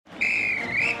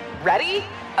Ready?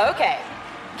 Okay.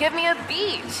 Give me a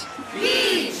beach.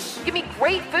 Beach! Give me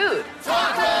great food.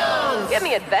 Tacos! Give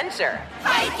me adventure.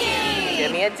 Hiking!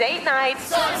 Give me a date night.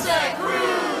 Sunset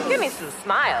cruise! Give me some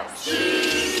smiles.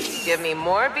 Cheese! Give me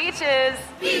more beaches.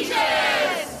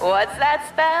 Beaches! What's that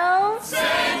spell?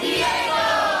 San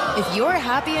Diego! If you're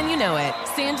happy and you know it,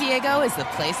 San Diego is the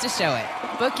place to show it.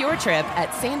 Book your trip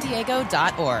at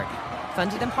sandiego.org.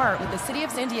 Funded in part with the City of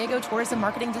San Diego Tourism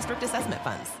Marketing District Assessment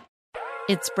Funds.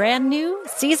 It's brand new,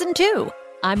 Season 2.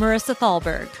 I'm Marissa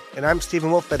Thalberg. And I'm Stephen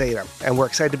Wolf-Bedeta, and we're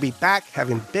excited to be back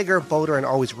having bigger, bolder, and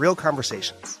always real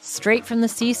conversations. Straight from the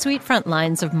C-suite front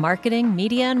lines of marketing,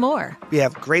 media, and more. We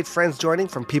have great friends joining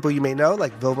from people you may know,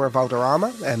 like Vilmer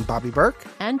Valderrama and Bobby Burke.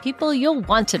 And people you'll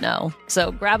want to know.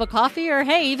 So grab a coffee or,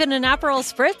 hey, even an Aperol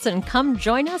Spritz and come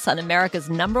join us on America's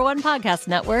 #1 podcast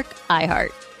network,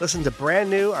 iHeart. Listen to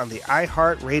Brand New on the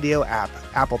iHeart Radio app,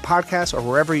 Apple Podcasts, or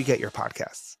wherever you get your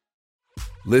podcasts.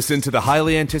 Listen to the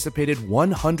highly anticipated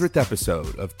 100th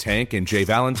episode of Tank and Jay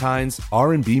Valentine's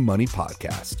R&B Money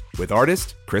Podcast with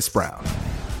artist Chris Brown.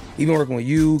 Even working with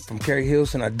you, from Carrie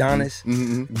Hilson, Adonis,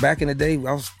 back in the day,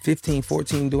 I was 15,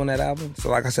 14 doing that album.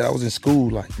 So like I said, I was in school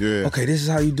like, okay, this is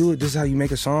how you do it. This is how you make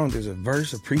a song. There's a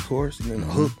verse, a pre-chorus, and then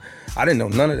a hook. I didn't know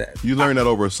none of that. You learned that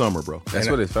over a summer, bro.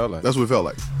 That's what it felt like. That's what it felt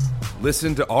like.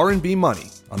 Listen to R&B Money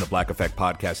on the Black Effect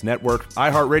Podcast Network,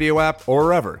 iHeartRadio app, or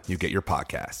wherever you get your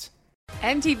podcasts.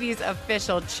 MTV's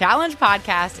official Challenge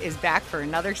podcast is back for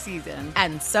another season.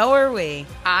 And so are we.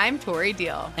 I'm Tori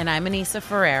Deal. And I'm Anissa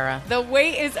Ferreira. The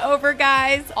wait is over,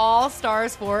 guys. All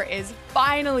Stars 4 is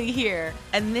finally here.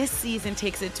 And this season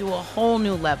takes it to a whole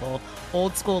new level.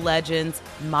 Old school legends,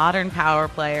 modern power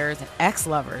players, and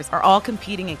ex-lovers are all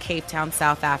competing in Cape Town,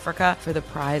 South Africa for the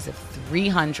prize of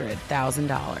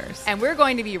 $300,000. And we're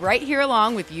going to be right here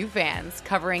along with you fans,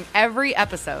 covering every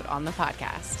episode on the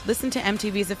podcast. Listen to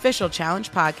MTV's official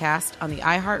Challenge podcast on the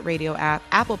iHeartRadio app,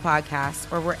 Apple Podcasts,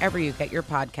 or wherever you get your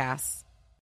podcasts.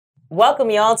 Welcome,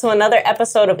 y'all, to another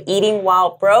episode of Eating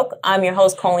While Broke. I'm your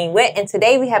host, Colleen Witt, and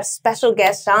today we have special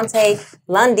guest SHONTAY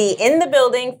Lundy in the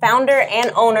building, founder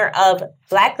and owner of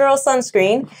Black Girl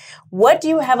Sunscreen. What do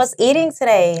you have us eating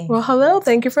today? Well, hello.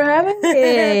 Thank you for having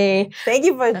me. Thank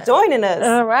you for joining us.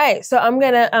 All right. So I'm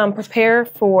going to prepare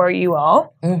for you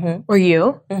all, or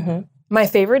you, my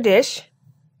favorite dish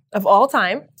of all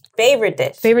time. Favorite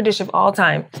dish? Favorite dish of all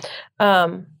time.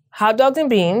 Hot dogs and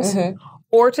beans,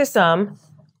 or to some,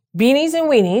 beanies and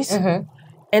weenies,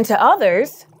 and to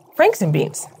others, Franks and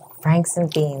beans. Franks and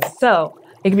beans. So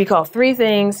it can be called three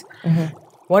things,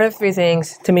 one of three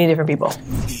things to many different people.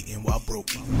 Eating while broke.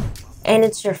 And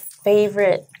it's your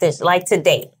favorite dish, like to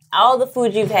date. All the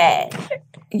food you've had.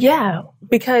 Yeah,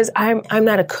 because I'm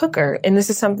not a cooker, and this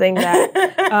is something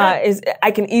that is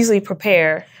I can easily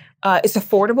prepare. It's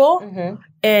affordable,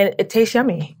 and it tastes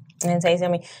yummy. And it tastes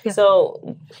yummy. Yeah.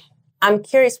 So I'm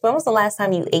curious, when was the last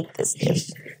time you ate this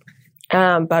dish?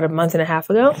 About a month and a half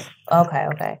ago.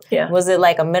 Okay. Yeah. Was it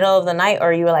like a middle of the night,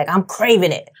 or you were like, I'm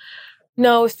craving it?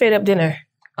 No, it was straight up dinner.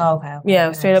 Okay. Yeah, it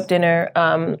was straight up dinner.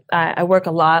 I work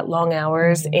a lot, long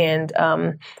hours, and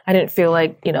I didn't feel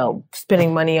like,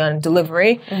 spending money on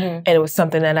delivery, and it was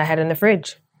something that I had in the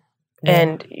fridge. Yeah.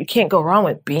 And you can't go wrong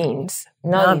with beans.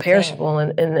 No, non-perishable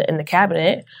in the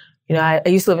cabinet. I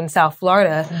used to live in South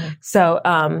Florida, so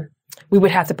we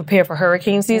would have to prepare for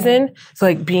hurricane season. So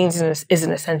like beans is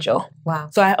an essential. Wow.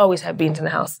 So I always have beans in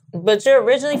the house. But you're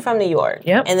originally from New York.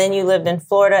 Yep. And then you lived in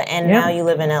Florida, and now you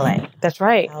live in LA. That's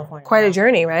right. California. Quite a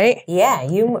journey, right? Yeah,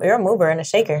 you're a mover and a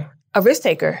shaker. A risk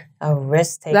taker. A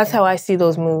risk taker. That's how I see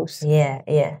those moves. Yeah.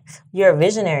 You're a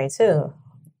visionary too.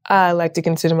 I like to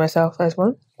consider myself as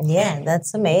one. Yeah,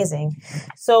 that's amazing.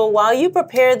 So while you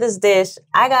prepare this dish,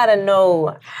 I gotta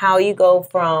know how you go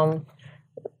from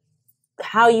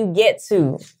how you get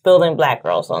to building Black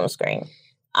Girls on the Screen.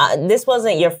 This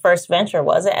wasn't your first venture,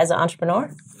 was it, as an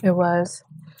entrepreneur? It was.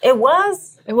 It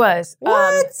was? It was.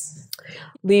 What?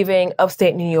 Leaving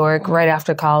upstate New York right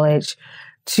after college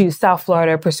to South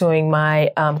Florida, pursuing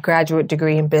my graduate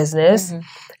degree in business,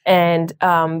 and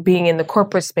being in the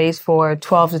corporate space for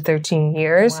 12 to 13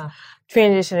 years. Wow.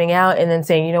 Transitioning out and then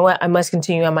saying, you know what, I must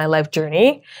continue on my life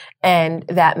journey. And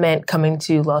that meant coming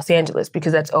to Los Angeles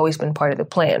because that's always been part of the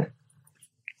plan.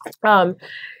 While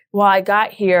I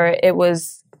got here, it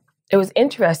was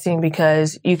interesting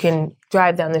because you can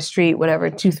drive down the street,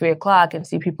 2-3 o'clock, and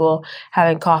see people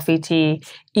having coffee, tea,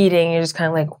 eating. You're just kind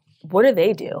of like, what do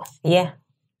they do? Yeah.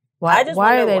 Why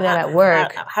are they not at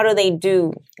work? How do they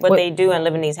do what they do and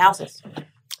live in these houses?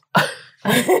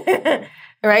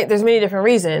 Right? There's many different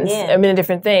reasons, many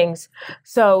different things.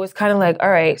 So it's kind of like, all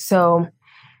right, so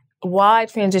while I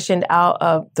transitioned out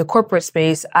of the corporate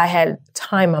space, I had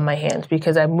time on my hands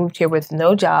because I moved here with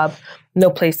no job, no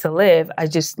place to live. I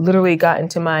just literally got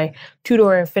into my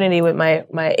two-door Infiniti with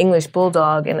my English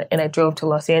bulldog, and I drove to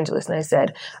Los Angeles, and I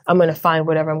said, I'm going to find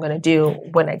whatever I'm going to do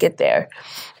when I get there.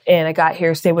 And I got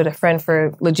here, stayed with a friend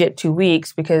for legit 2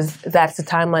 weeks because that's the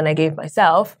timeline I gave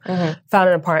myself. Found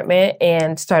an apartment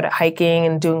and started hiking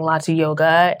and doing lots of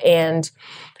yoga and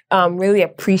really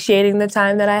appreciating the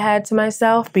time that I had to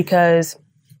myself because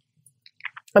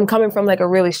I'm coming from like a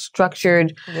really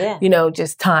structured,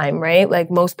 just time, right?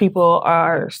 Like most people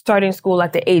are starting school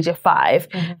at the age of 5.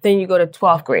 Then you go to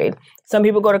 12th grade. Some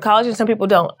people go to college and some people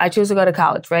don't. I chose to go to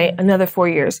college, right? Another 4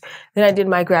 years. Then I did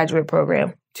my graduate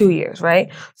program, 2 years,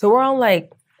 right? So we're on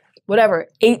like,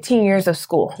 18 years of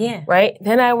school, right?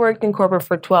 Then I worked in corporate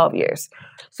for 12 years.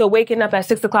 So waking up at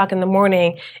 6 o'clock in the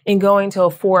morning and going till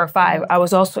 4 or 5. I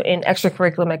was also in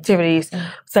extracurricular activities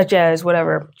such as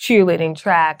cheerleading,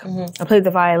 track. I played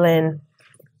the violin.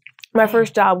 My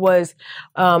first job was,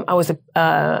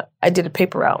 I did a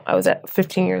paper route. I was at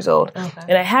 15 years old.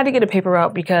 And I had to get a paper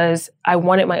route because I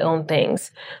wanted my own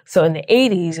things. So in the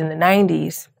 80s and the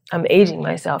 90s, I'm aging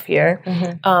myself here.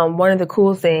 One of the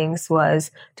cool things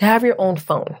was to have your own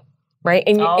phone, right?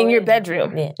 In your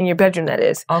bedroom. In your bedroom, that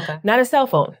is. Not a cell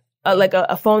phone. Like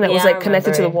a phone that was like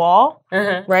connected to the wall,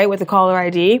 right? With the caller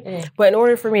ID. But in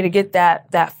order for me to get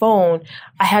that phone,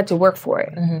 I had to work for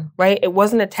it, right? It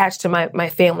wasn't attached to my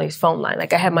family's phone line.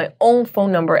 Like I had my own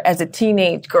phone number as a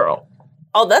teenage girl.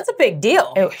 Oh, that's a big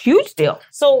deal. A huge deal.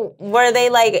 So were they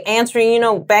like answering,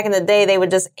 back in the day, they would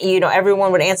just,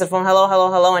 everyone would answer the phone, hello, hello,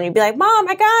 hello. And you'd be like, Mom,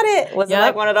 I got it. Was it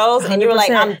like one of those? 100%. And you were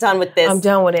like, I'm done with this. I'm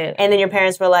done with it. And then your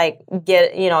parents were like,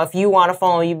 if you want a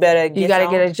phone, you better get You got to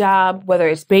get a job, whether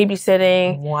it's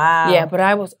babysitting. Wow. Yeah, but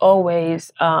I was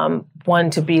always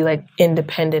one to be like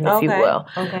independent, if you will.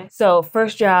 So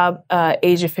first job,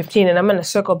 age of 15. And I'm going to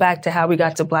circle back to how we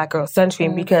got to Black Girl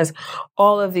Sunscreen because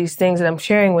all of these things that I'm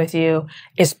sharing with you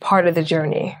is part of the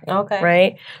journey.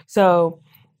 Right? So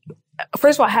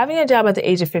first of all, having a job at the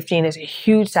age of 15 is a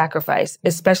huge sacrifice,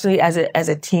 especially as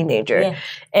a teenager.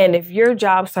 And if your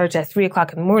job starts at 3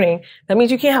 o'clock in the morning, that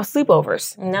means you can't have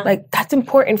sleepovers. Like that's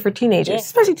important for teenagers,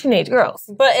 especially teenage girls.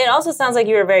 But it also sounds like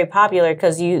you were very popular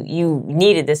because you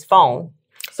needed this phone.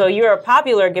 So you were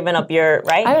popular giving up your,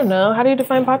 right? I don't know. How do you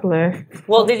define popular?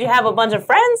 Well, did you have a bunch of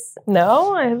friends?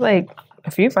 No, I had like a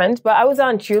few friends, but I was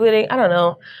on cheerleading. I don't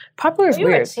know. Popular is weird.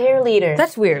 You were a cheerleader.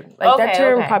 That's weird. Like that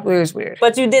term popular is weird.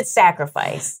 But you did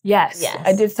sacrifice. Yes.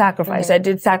 I did sacrifice. I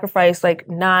did sacrifice like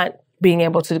not being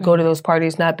able to go to those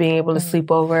parties, not being able to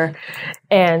sleep over,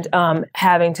 and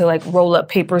having to like roll up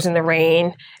papers in the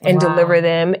rain and deliver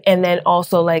them. And then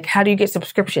also like, how do you get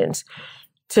subscriptions?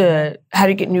 To how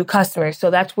to get new customers. So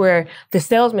that's where the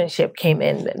salesmanship came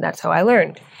in. And that's how I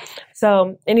learned.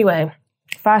 So anyway,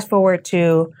 fast forward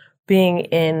to being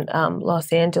in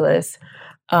Los Angeles,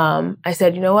 I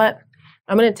said, you know what?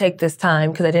 I'm going to take this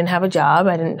time because I didn't have a job.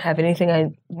 I didn't have anything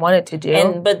I wanted to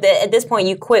do. But at this point,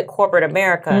 you quit corporate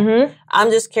America.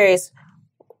 I'm just curious,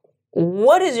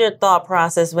 what is your thought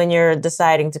process when you're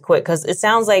deciding to quit? Because it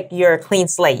sounds like you're a clean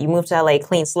slate. You moved to LA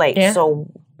clean slate. So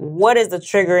what is the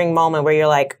triggering moment where you're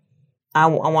like, I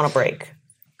want to break?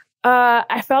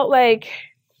 I felt like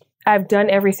I've done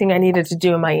everything I needed to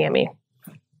do in Miami.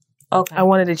 I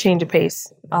wanted to change the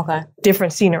pace.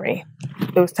 Different scenery.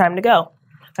 It was time to go.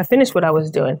 I finished what I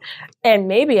was doing. And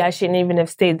maybe I shouldn't even have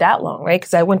stayed that long, right?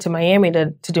 Because I went to Miami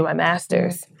to do my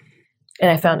master's.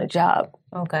 And I found a job.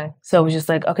 So it was just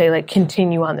like, okay, like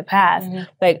continue on the path.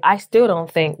 Like I still don't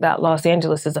think that Los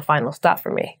Angeles is a final stop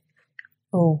for me.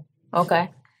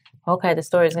 Okay, the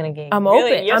story's going to get... I'm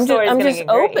open. I'm just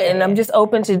open. I'm just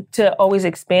open to always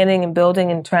expanding and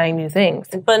building and trying new things.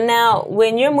 But now,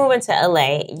 when you're moving to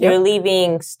LA, you're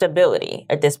leaving stability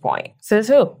at this point. Says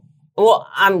who? Well,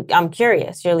 I'm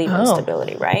curious. You're leaving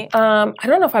stability, right? I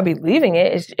don't know if I'd be leaving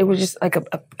it. It was just like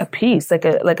a piece, like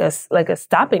a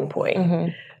stopping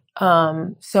point.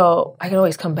 So I can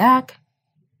always come back.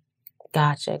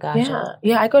 Gotcha.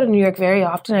 Yeah, I go to New York very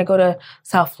often. I go to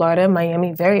South Florida,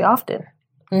 Miami very often.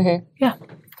 Yeah.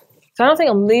 So I don't think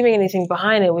I'm leaving anything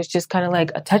behind. It was just kind of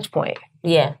like a touch point.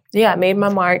 Yeah, I made my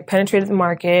mark, penetrated the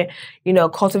market,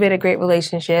 cultivated great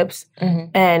relationships,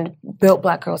 and built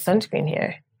Black Girl Sunscreen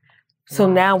here. So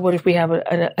now what if we have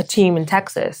a team in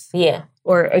Texas? Yeah.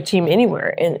 Or a team anywhere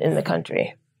in the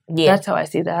country? Yeah. That's how I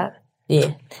see that.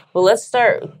 Yeah. Well, let's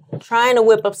start trying to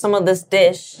whip up some of this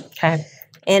dish. Okay.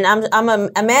 And I'm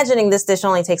imagining this dish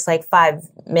only takes like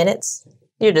 5 minutes.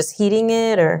 You're just heating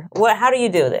it, or what? How do you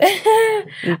do this?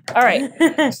 All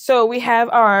right. So we have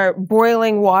our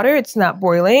boiling water. It's not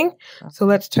boiling. So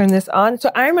let's turn this on. So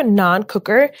I'm a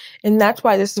non-cooker, and that's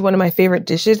why this is one of my favorite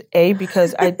dishes.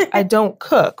 Because I don't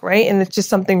cook, right? And it's just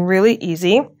something really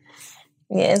easy.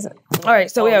 Yes. All right.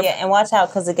 So we have. Yeah, and watch out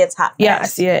because it gets hot. Yeah, I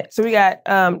see it. So we got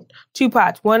 2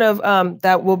 pots. One of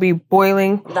that will be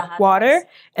boiling water,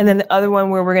 and then the other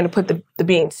one where we're going to put the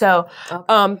beans. So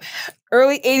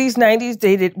early 80s,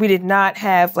 90s, we did not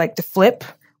have like the flip,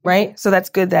 right? So that's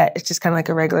good that it's just kind of like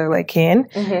a regular like can.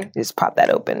 Just pop that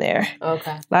open there.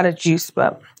 Okay. A lot of juice,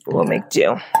 but we'll make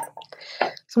do. So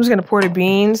I'm just going to pour the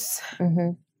beans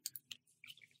in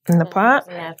the pot.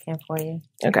 There's a napkin for you.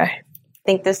 Okay. I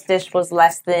think this dish was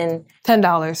less than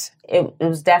 $10. It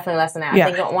was definitely less than that. Yeah.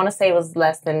 I want to say it was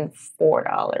less than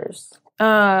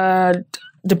 $4.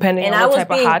 Depending on what type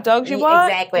of hot dogs you bought.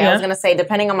 Exactly. I was gonna say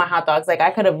depending on my hot dogs. Like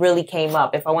I could have really came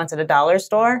up if I went to the dollar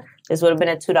store. This would have been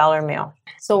a $2 meal.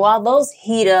 So while those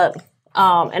heat up,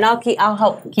 and I'll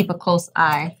help keep a close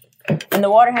eye. And the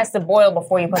water has to boil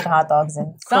before you put the hot dogs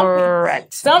in.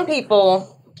 Correct. Some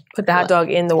people put the hot dog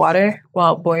in the water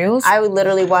while it boils. I would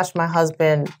literally watch my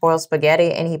husband boil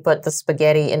spaghetti, and he put the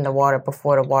spaghetti in the water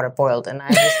before the water boiled, and I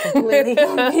was completely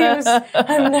confused.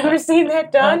 I've never seen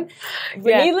that done.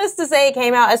 But needless to say, it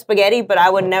came out as spaghetti, but I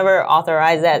would never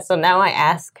authorize that. So now I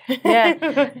ask.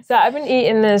 So I've been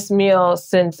eating this meal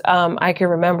since I can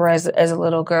remember as a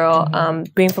little girl.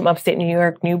 Being from upstate New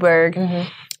York, Newburgh.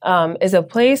 Is a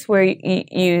place where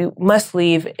you must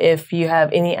leave if you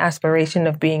have any aspiration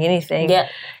of being anything. Yeah.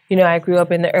 You know, I grew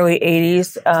up in the early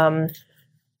 80s,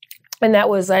 and that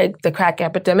was like the crack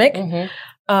epidemic.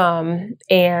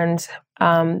 And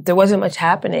there wasn't much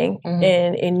happening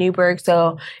in Newburgh.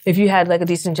 So if you had like a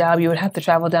decent job, you would have to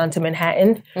travel down to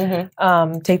Manhattan,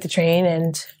 take the train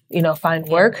and, you know, find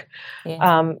work.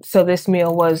 So this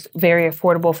meal was very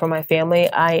affordable for my family.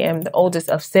 I am the oldest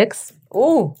of 6.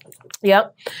 Ooh.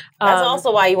 Yep. That's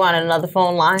also why you wanted another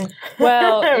phone line.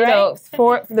 Well, you know,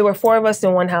 there were 4 of us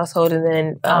in one household, and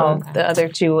then the other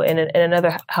 2 in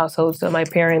another household. So my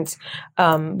parents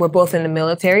were both in the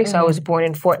military. So I was born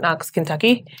in Fort Knox,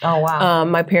 Kentucky. Oh, wow.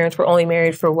 My parents were only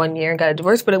married for 1 year and got a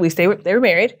divorce, but at least they were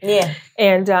married. Yeah.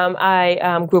 And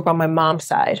I grew up on my mom's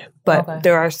side, but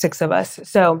there are 6 of us.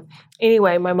 So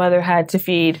anyway, my mother had to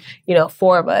feed, you know,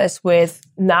 4 of us with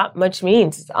not much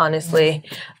means, honestly.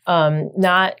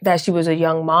 Not that she was a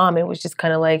young mom. It was just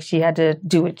kind of like she had to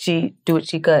do what she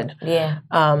could. Yeah.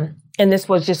 And this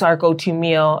was just our go-to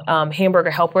meal.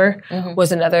 Hamburger Helper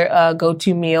was another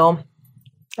go-to meal.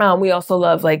 We also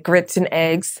love like grits and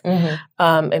eggs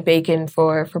and bacon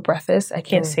for breakfast. I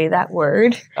can't say that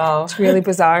word. Oh. It's really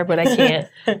bizarre, but I can't.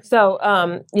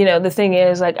 So, you know, the thing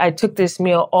is, like, I took this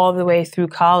meal all the way through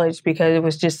college because it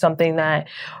was just something that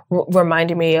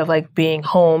reminded me of like being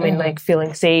home and like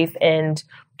feeling safe and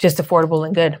just affordable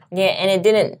and good. Yeah, and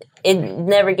it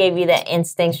never gave you that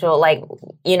instinctual, like,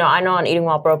 you know, I know on Eating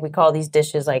While Broke, we call these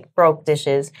dishes like broke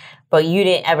dishes, but you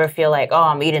didn't ever feel like, oh,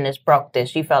 I'm eating this broke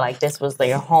dish. You felt like this was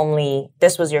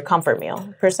your comfort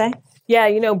meal, per se? Yeah,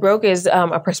 you know, broke is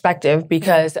a perspective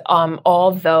because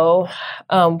although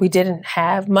we didn't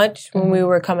have much when we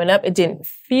were coming up, it didn't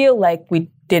feel like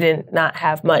we didn't not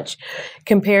have much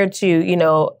compared to, you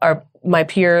know, my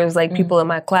peers, like people in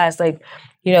my class, like,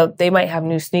 you know, they might have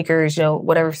new sneakers, you know,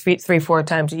 whatever, 3-4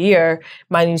 times a year.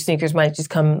 My new sneakers might just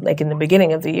come like in the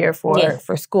beginning of the year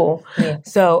for school. Yeah.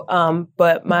 So,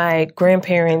 but my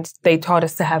grandparents, they taught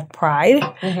us to have pride,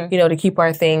 you know, to keep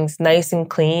our things nice and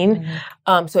clean.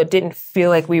 So it didn't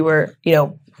feel like we were, you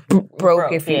know,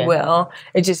 broke, if you will.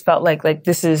 It just felt like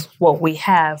this is what we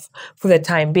have for the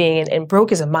time being. And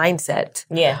broke is a mindset.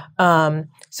 Yeah.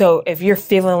 So if you're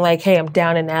feeling like, hey, I'm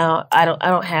down and out, I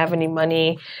don't have any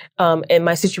money, and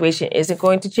my situation isn't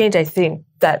going to change, I think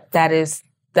that is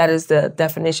the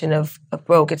definition of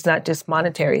broke. It's not just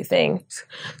monetary things.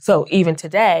 So even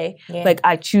today, like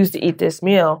I choose to eat this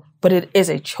meal, but it is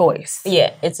a choice.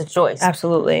 Yeah, it's a choice.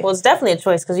 Absolutely. Well, it's definitely a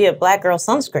choice because you have Black Girl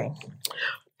sunscreen.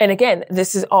 And again,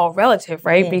 this is all relative,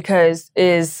 right? Yeah. Because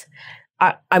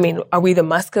I mean, are we the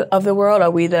Musk of the world?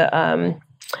 Are we the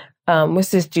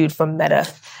what's this dude from Meta?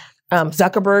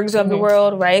 Zuckerbergs of the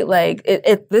world, right? Like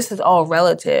this is all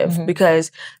relative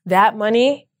because that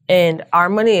money and our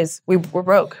money we're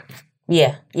broke.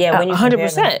 Yeah. Yeah. When you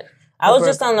 100%. I was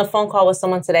just on the phone call with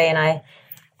someone today and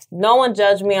no one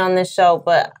judged me on this show,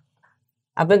 but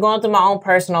I've been going through my own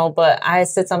personal, but I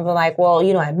said something like, well,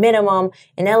 you know, at minimum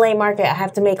in LA market, I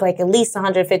have to make like at least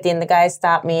 150. And the guy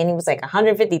stopped me and he was like,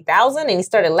 150,000? And he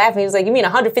started laughing. He was like, you mean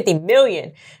 150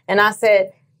 million? And I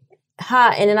said,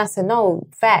 And then I said, no,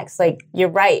 facts. Like, you're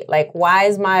right. Like, why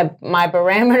is my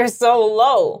parameter so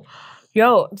low?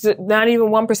 Yo, not even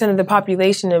 1% of the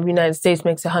population of the United States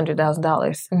makes $100,000.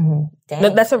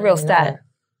 Mm-hmm. That's a real stat.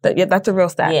 That's a real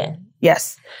stat. Yeah.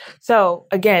 Yes. So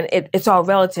again, it's all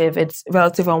relative. It's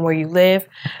relative on where you live,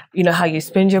 how you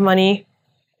spend your money,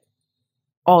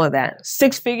 all of that.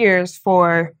 6 figures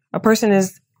for a person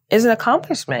is an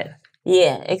accomplishment.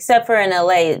 Yeah, except for in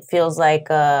LA, it feels like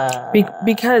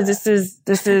because this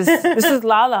is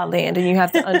La La Land, and you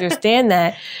have to understand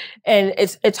that. And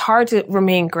it's hard to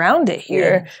remain grounded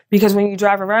here because when you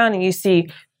drive around and you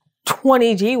see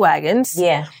 20 G-Wagons,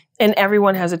 and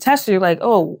everyone has a Tesla, you're like,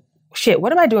 oh shit,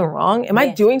 what am I doing wrong? Am I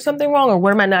doing something wrong, or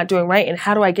what am I not doing right? And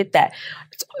how do I get that?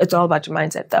 It's all about your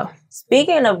mindset, though.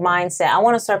 Speaking of mindset, I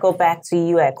want to circle back to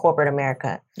you at corporate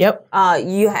America. Yep.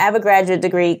 You have a graduate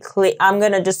degree. I'm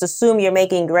going to just assume you're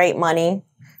making great money.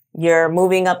 You're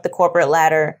moving up the corporate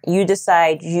ladder. You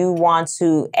decide you want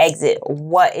to exit.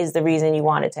 What is the reason you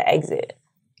wanted to exit?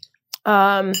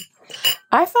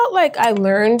 I felt like I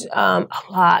learned a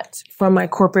lot from my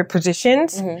corporate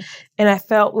positions, and I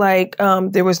felt like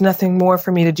there was nothing more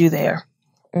for me to do there.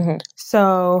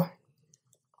 So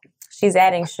she's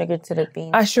adding sugar to the beans.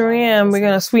 I sure am. We're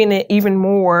going to sweeten it even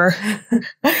more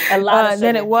a lot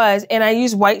than it was. And I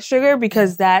use white sugar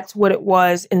because that's what it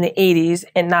was in the 80s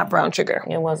and not brown sugar.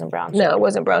 It wasn't brown sugar. No, it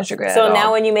wasn't brown sugar So at now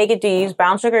all. when you make it, do you use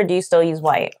brown sugar or do you still use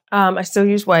white? I still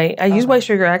use white. I use white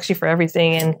sugar actually for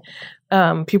everything.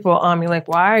 And people on me like,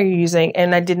 why are you using?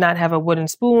 And I did not have a wooden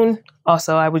spoon.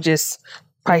 Also, I would just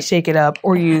probably shake it up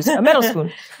or use a metal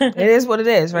spoon. It is what it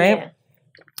is, right? Yeah.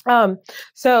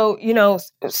 So,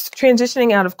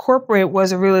 transitioning out of corporate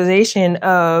was a realization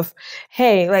of,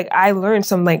 hey, like I learned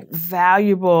some like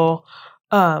valuable,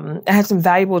 I had some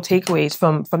valuable takeaways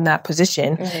from that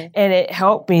position, and it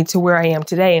helped me to where I am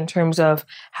today in terms of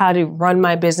how to run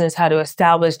my business, how to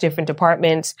establish different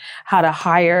departments, how to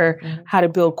hire, how to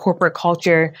build corporate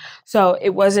culture. So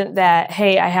it wasn't that,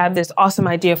 hey, I have this awesome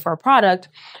idea for a product,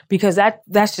 because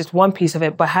that's just one piece of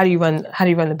it. But how do you run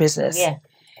the business? Yeah.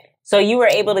 So you were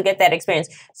able to get that experience.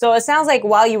 So it sounds like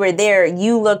while you were there,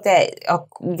 you looked at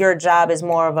your job as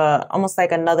more of almost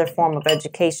like another form of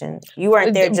education. You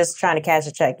weren't there just trying to cash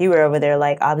a check. You were over there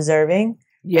like observing.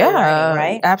 Yeah, learning,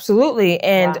 right? Absolutely.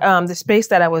 And the space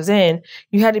that I was in,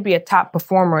 you had to be a top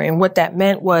performer. And what that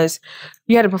meant was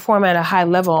you had to perform at a high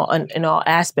level in all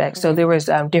aspects. So there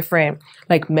was different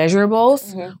like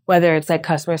measurables, whether it's like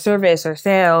customer service or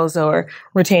sales or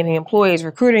retaining employees,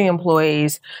 recruiting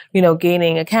employees,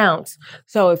 gaining accounts.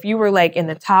 So if you were like in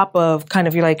the top of kind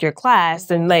of your class,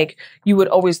 then like you would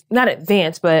always not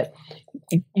advance, but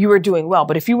you were doing well.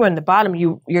 But if you were in the bottom,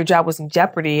 your job was in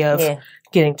jeopardy of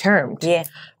getting termed. Yeah.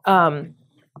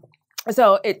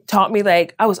 So it taught me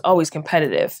like I was always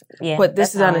competitive, but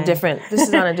this is on a different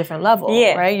level,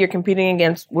 right? You're competing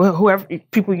against whoever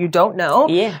people you don't know,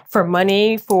 for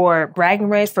money, for bragging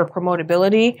rights, for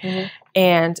promotability,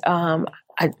 and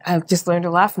I've just learned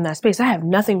a lot from that space. I have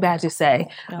nothing bad to say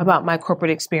about my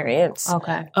corporate experience,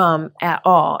 at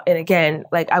all. And again,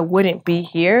 like I wouldn't be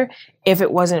here if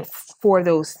it wasn't for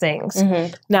those things.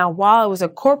 Now, while I was a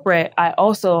corporate, I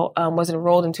also was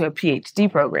enrolled into a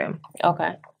PhD program.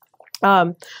 Okay.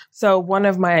 So one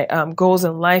of my goals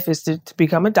in life is to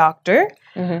become a doctor,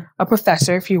 a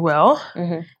professor, if you will.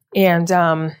 And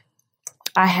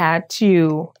I had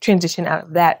to transition out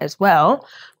of that as well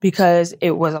because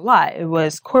it was a lot. It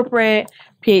was corporate,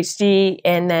 PhD,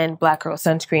 and then Black Girl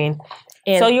Sunscreen.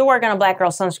 And so you're working on Black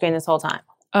Girl Sunscreen this whole time?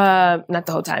 Not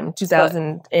the whole time,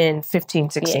 2015,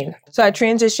 16. So I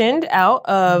transitioned out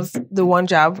of the one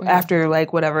job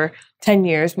after 10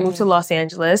 years, moved to Los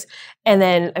Angeles. And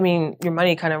then, your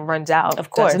money kind of runs out,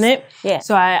 of course, doesn't it? Yeah.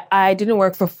 So I didn't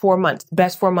work for 4 months, the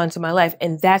best 4 months of my life.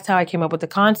 And that's how I came up with the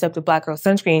concept of Black Girl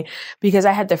Sunscreen, because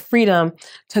I had the freedom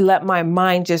to let my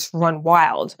mind just run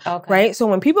wild, right? So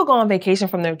when people go on vacation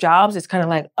from their jobs, it's kind of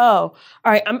like, oh,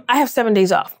 all right, I have 7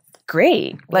 days off.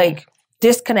 Great.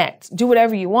 Disconnect, do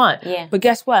whatever you want. Yeah. But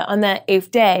guess what? On that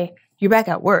 8th day, you're back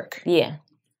at work. Yeah.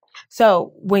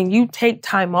 So when you take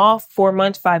time off 4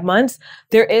 months, 5 months,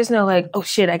 there is no oh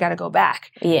shit, I got to go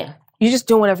back. Yeah. You just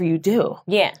do whatever you do.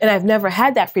 Yeah. And I've never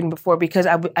had that freedom before because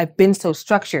I've been so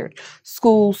structured.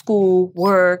 School,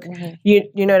 work, you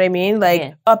know what I mean?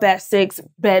 Up at 6,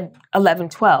 bed 11,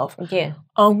 12. Yeah.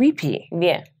 On repeat.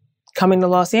 Yeah. Coming to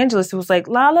Los Angeles, it was like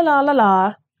la la la la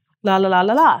la, la la la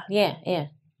la la. Yeah, yeah.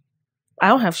 I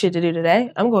don't have shit to do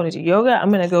today. I'm going to do yoga. I'm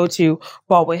going to go to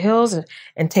Baldwin Hills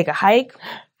and take a hike.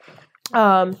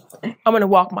 I'm going to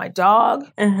walk my dog.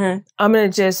 I'm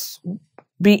going to just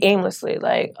be aimlessly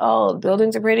the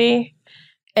buildings are pretty.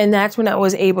 And that's when I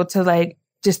was able to like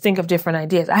just think of different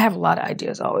ideas. I have a lot of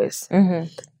ideas always.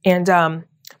 And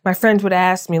my friends would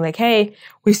ask me like, hey,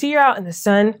 we see you're out in the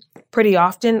sun pretty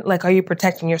often. Like, are you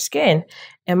protecting your skin?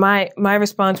 And my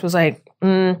response was like,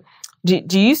 do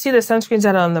you see the sunscreens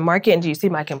that are on the market and do you see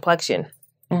my complexion?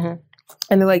 And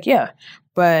they're like, yeah,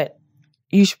 but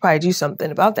you should probably do something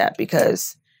about that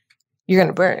because you're going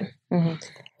to burn.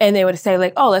 And they would say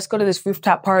like, oh, let's go to this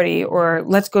rooftop party or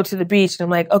let's go to the beach. And I'm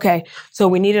like, okay, so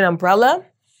we need an umbrella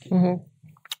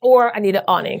or I need an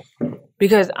awning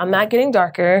because I'm not getting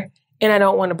darker and I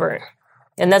don't want to burn.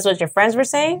 And that's what your friends were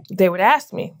saying? They would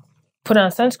ask me, put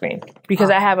on sunscreen because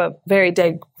I have a very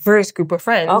diverse group of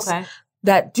friends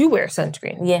that do wear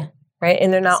sunscreen. Yeah. Right?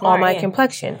 And they're not all my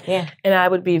complexion. Yeah. And I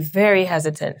would be very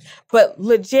hesitant. But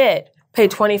legit, pay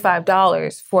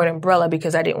 $25 for an umbrella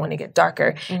because I didn't want to get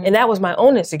darker. And that was my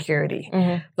own insecurity.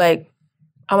 Like,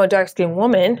 I'm a dark-skinned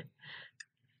woman.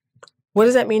 What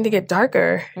does that mean to get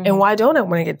darker? And why don't I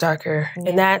want to get darker?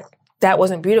 And that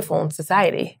wasn't beautiful in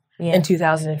society in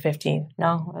 2015.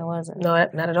 No, it wasn't. No,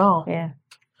 not at all. Yeah.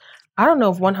 I don't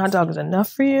know if one hot dog is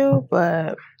enough for you,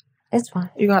 but it's fine.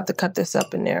 You're going to have to cut this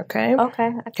up in there, okay?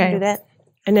 Okay, I can do that.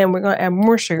 And then we're going to add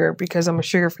more sugar because I'm a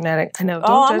sugar fanatic. I know,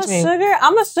 don't judge me.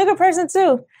 I'm a sugar person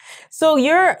too. So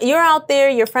you're out there,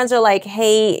 your friends are like,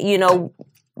 hey, you know,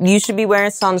 you should be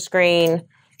wearing sunscreen.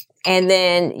 And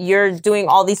then you're doing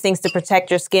all these things to protect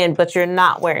your skin, but you're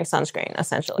not wearing sunscreen,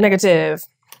 essentially. Negative.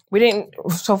 We didn't.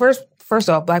 So first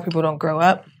off, Black people don't grow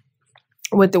up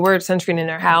with the word sunscreen in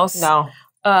their house. No.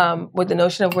 With the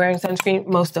notion of wearing sunscreen,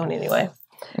 most don't anyway.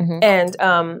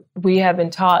 And we have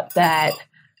been taught that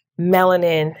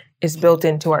melanin is built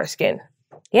into our skin.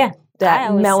 Yeah.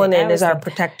 That melanin is our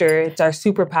protector. It's our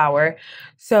superpower.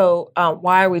 So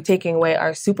why are we taking away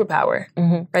our superpower?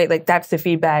 Right? Like that's the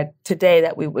feedback today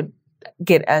that we would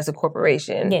get as a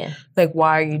corporation. Yeah. Like,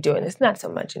 why are you doing this? Not so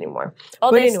much anymore.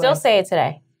 Oh, they still say it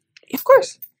today. Of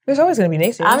course. There's always going to be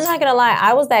naysayers. I'm not going to lie.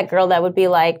 I was that girl that would be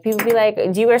like, people be like,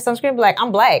 do you wear sunscreen? Be like,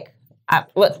 I'm Black.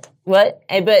 What? But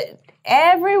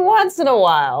every once in a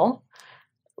while,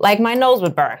 like my nose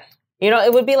would burn. You know,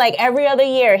 it would be like every other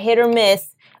year, hit or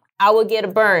miss, I would get a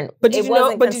burn. But did you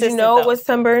know it was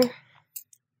sunburn?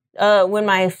 When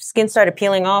my skin started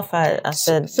peeling off, I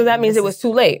said. So that means it was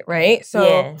too late, right?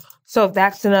 So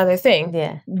that's another thing.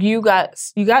 Yeah. You got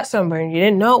sunburn. You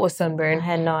didn't know it was sunburn. I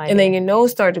had no idea. And then your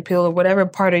nose started to peel or whatever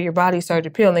part of your body started to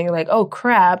peel. And then you're like, oh,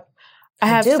 crap, I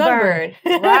have sunburn.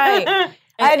 Right.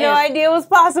 I had no idea it was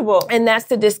possible. And that's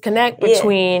the disconnect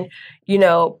between, you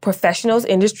know, professionals,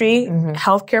 industry,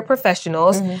 healthcare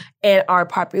professionals, and our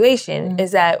population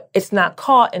is that it's not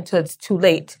caught until it's too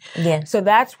late. Yeah. So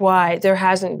that's why there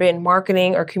hasn't been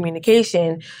marketing or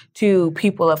communication to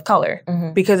people of color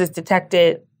because it's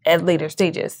detected at later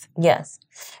stages. Yes.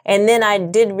 And then I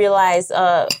did realize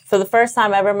for the first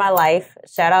time ever in my life,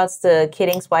 shout outs to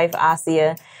Kidding's wife,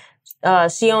 Asia.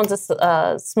 She owns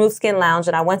a Smooth Skin Lounge,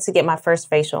 and I went to get my first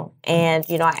facial. And,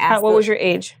 you know, I asked... What was your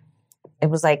age?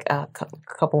 It was like a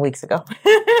couple weeks ago.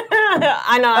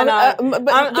 I know.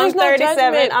 But I'm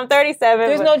 37. I'm 37.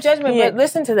 There's no judgment, but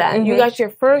listen to that. You got your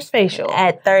first facial.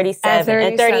 At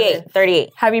 37. At 38.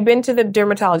 Have you been to the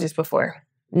dermatologist before?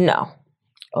 No.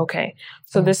 Okay.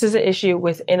 So this is an issue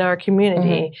within our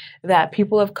community that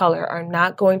people of color are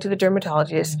not going to the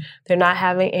dermatologist. They're not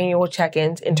having annual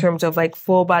check-ins in terms of like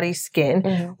full body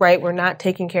skin, right? We're not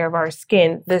taking care of our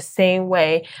skin the same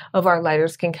way of our lighter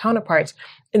skin counterparts.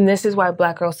 And this is why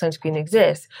Black Girl Sunscreen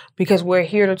exists, because we're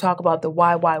here to talk about the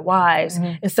whys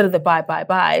instead of the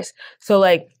buys. So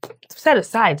like set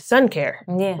aside sun care,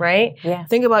 right? Yeah.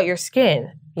 Think about your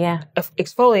skin. Yeah.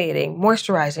 Exfoliating,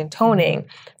 moisturizing, toning.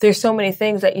 There's so many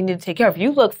things that you need to take care of.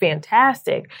 You look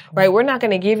fantastic, right? We're not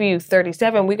going to give you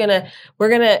 37. We're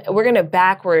going to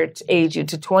backwards age you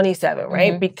to 27,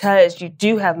 right? Because you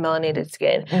do have melanated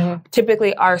skin.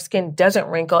 Typically our skin doesn't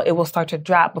wrinkle. It will start to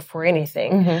drop before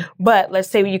anything. But let's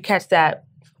say you catch that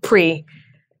pre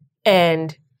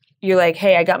and you're like,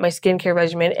 hey, I got my skincare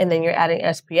regimen, and then you're adding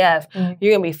SPF.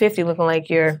 You're going to be 50 looking like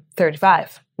you're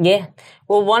 35. Yeah.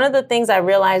 Well, one of the things I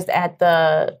realized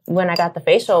when I got the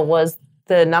facial was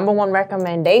the number one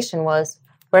recommendation was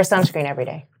wear sunscreen every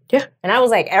day. Yeah. And I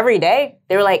was like, every day?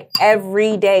 They were like,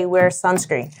 every day wear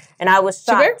sunscreen. And I was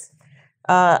shocked.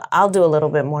 Sugar? I'll do a little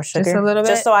bit more sugar. Just a little bit?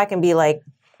 Just so I can be like,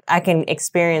 I can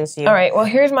experience you. All right. Well,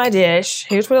 here's my dish.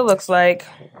 Here's what it looks like.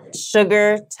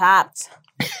 Sugar topped.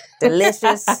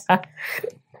 Delicious. Got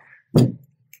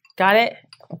it?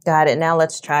 Got it. Now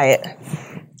let's try it.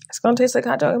 It's going to taste like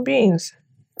hot dog and beans.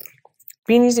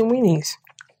 Beanies and weenies.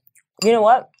 You know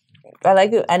what? I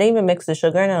like it. I didn't even mix the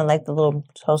sugar in, and I like the little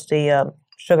toasty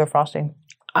sugar frosting.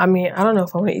 I mean, I don't know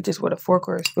if I want to eat this with a fork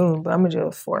or a spoon, but I'm going to do it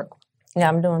with a fork. Yeah,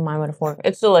 I'm doing mine with a fork.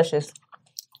 It's delicious.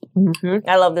 Mm-hmm.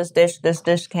 I love this dish. This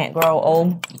dish can't grow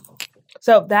old.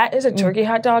 So that is a turkey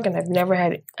hot dog, and I've never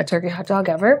had a turkey hot dog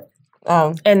ever.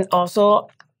 And also,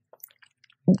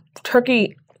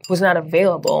 turkey was not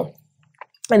available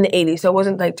in the 80s. So it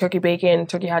wasn't like turkey bacon,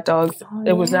 turkey hot dogs.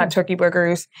 It was not turkey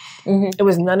burgers. It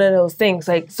was none of those things.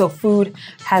 Like, so food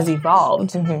has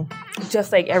evolved,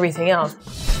 just like everything else.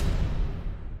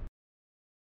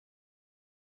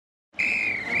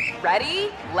 Ready?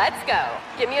 Let's go.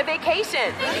 Give me a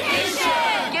vacation.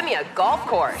 Vacation! Give me a golf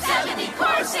course. 70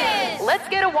 courses! Let's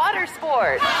get a water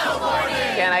sport.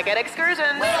 Paddleboarding! Can I get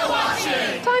excursions? Whale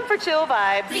watching! Time for chill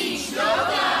vibes. Beach yoga!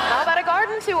 How about a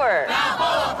garden tour?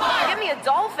 Balboa Park! Give me a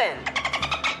dolphin.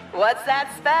 What's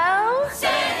that spell?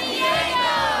 San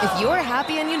Diego! If you're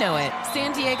happy and you know it,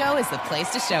 San Diego is the place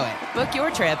to show it. Book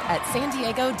your trip at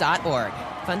sandiego.org.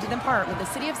 Funded in part with the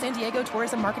City of San Diego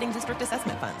Tourism Marketing District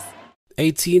Assessment Funds.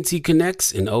 AT&T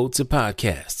connects an ode to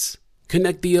podcasts.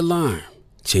 Connect the alarm.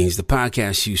 Change the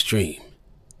podcast you stream.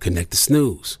 Connect the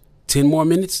snooze. 10 more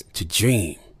minutes to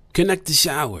dream. Connect the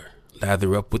shower.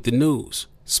 Lather up with the news,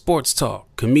 sports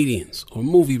talk, comedians, or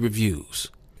movie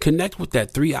reviews. Connect with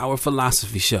that 3-hour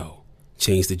philosophy show.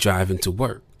 Change the drive into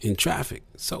work in traffic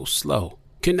so slow.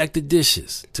 Connect the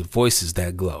dishes to voices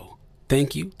that glow.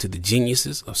 Thank you to the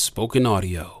geniuses of spoken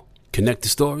audio. Connect the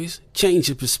stories. Change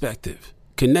your perspective.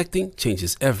 Connecting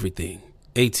changes everything.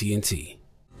 AT&T.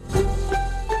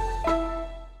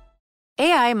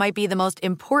 AI might be the most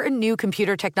important new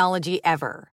computer technology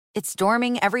ever. It's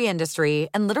storming every industry,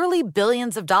 and literally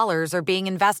billions of dollars are being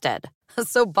invested.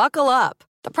 So buckle up.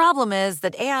 The problem is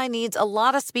that AI needs a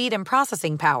lot of speed and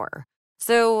processing power.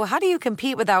 So how do you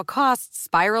compete without costs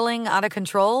spiraling out of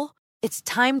control? It's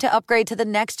time to upgrade to the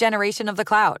next generation of the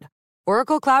cloud.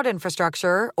 Oracle Cloud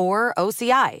Infrastructure, or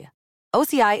OCI.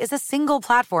 OCI is a single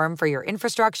platform for your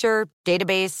infrastructure,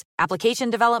 database, application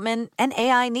development, and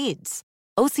AI needs.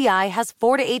 OCI has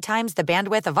 4 to 8 times the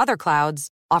bandwidth of other clouds,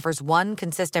 offers one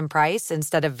consistent price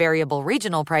instead of variable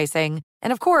regional pricing,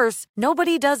 and of course,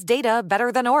 nobody does data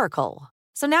better than Oracle.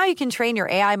 So now you can train your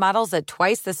AI models at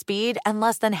twice the speed and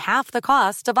less than half the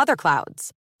cost of other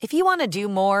clouds. If you want to do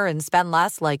more and spend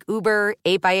less like Uber,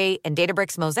 8x8, and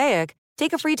Databricks Mosaic,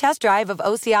 take a free test drive of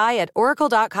OCI at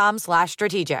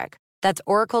oracle.com/strategic. That's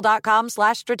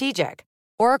oracle.com/strategic.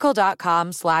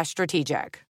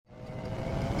 Oracle.com/strategic.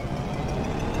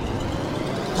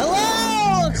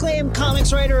 Hello, acclaimed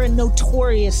comics writer and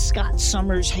notorious Scott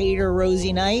Summers hater,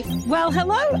 Rosie Knight. Well,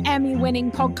 hello,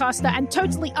 Emmy-winning podcaster and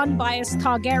totally unbiased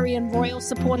Targaryen royal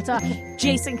supporter,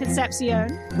 Jason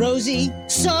Concepcion. Rosie,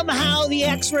 somehow the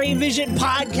X-Ray Vision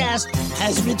podcast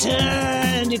has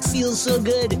returned. It feels so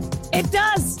good. It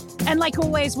does. And like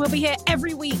always, we'll be here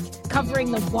every week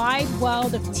covering the wide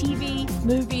world of TV,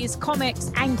 movies,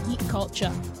 comics, and geek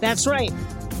culture. That's right.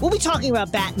 We'll be talking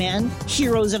about Batman,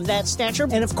 heroes of that stature,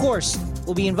 and of course,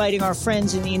 we'll be inviting our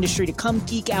friends in the industry to come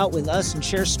geek out with us and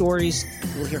share stories.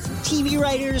 We'll hear from TV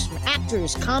writers, from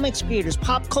actors, comics creators,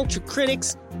 pop culture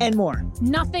critics, and more.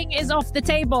 Nothing is off the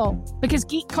table because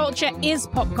geek culture is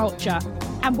pop culture,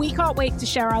 and we can't wait to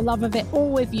share our love of it all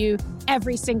with you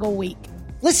every single week.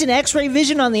 Listen to X-Ray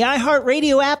Vision on the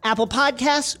iHeartRadio app, Apple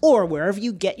Podcasts, or wherever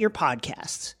you get your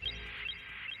podcasts.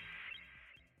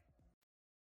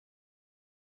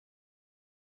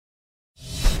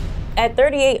 At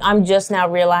 38, I'm just now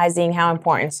realizing how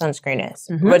important sunscreen is,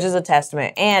 which is a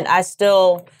testament. And I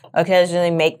still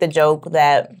occasionally make the joke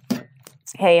that,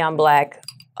 hey, I'm Black.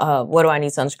 What do I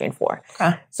need sunscreen for?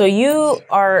 So you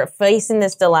are facing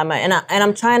this dilemma, and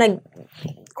I'm trying to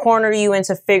corner you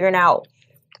into figuring out.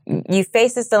 You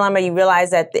face this dilemma. You realize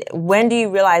that when do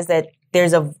you realize that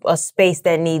there's a space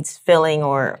that needs filling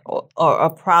or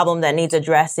a problem that needs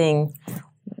addressing?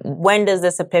 When does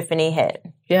this epiphany hit?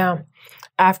 Yeah.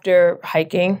 After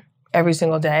hiking every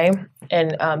single day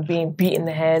and being beat in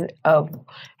the head of,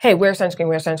 hey, wear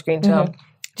sunscreen. So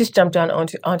just jumped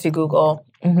onto Google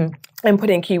and put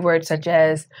in keywords such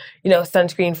as,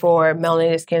 sunscreen for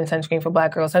melanated skin, sunscreen for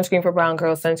Black girls, sunscreen for brown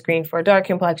girls, sunscreen for dark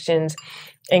complexions,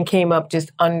 and came up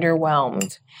just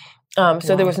underwhelmed.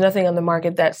 So there was nothing on the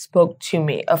market that spoke to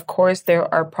me. Of course,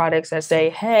 there are products that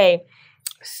say, hey,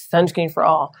 sunscreen for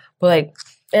all, but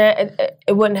it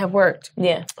wouldn't have worked.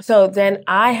 Yeah. So then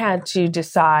I had to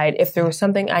decide if there was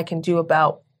something I can do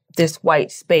about this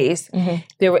white space.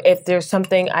 If there's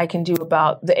something I can do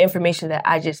about the information that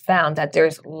I just found, that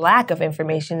there's lack of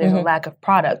information, there's a lack of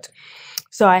product.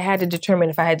 So I had to determine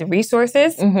if I had the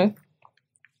resources,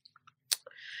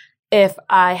 if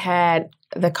I had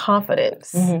the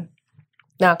confidence.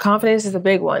 Now, confidence is a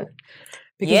big one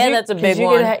Because that's a big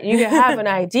one. You can have an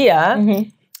idea.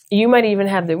 You might even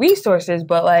have the resources,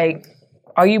 but like,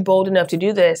 are you bold enough to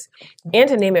do this and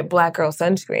to name it Black Girl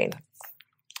Sunscreen?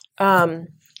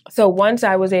 So once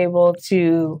I was able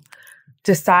to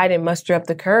decide and muster up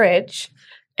the courage,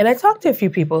 and I talked to a few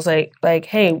people, like,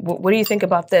 hey, what do you think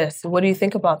about this? What do you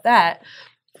think about that?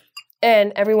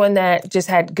 And everyone that just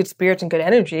had good spirits and good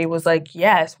energy was like,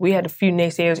 yes. We had a few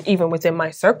naysayers even within my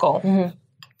circle.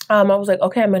 I was like,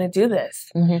 okay, I'm going to do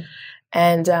this.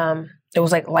 And it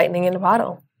was like lightning in a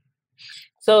bottle.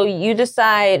 So you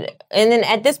decide, and then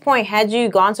at this point, had you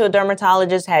gone to a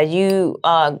dermatologist? Had you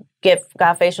got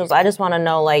facials? I just want to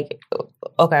know, like,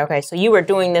 okay. So you were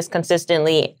doing this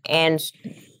consistently and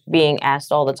being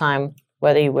asked all the time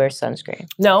whether you wear sunscreen?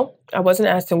 No, I wasn't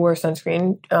asked to wear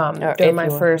sunscreen during my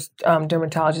first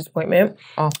dermatologist appointment.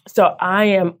 So I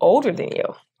am older than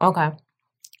you. Okay.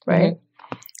 Right?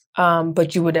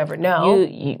 But you would never know.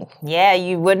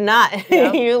 You would not.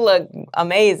 Yep. You look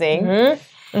amazing.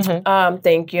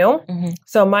 Thank you.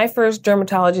 So my first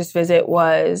dermatologist visit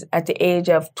was at the age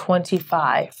of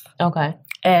 25. Okay.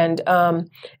 And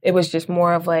it was just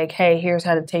more of like, hey, here's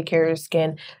how to take care of your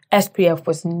skin. SPF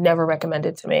was never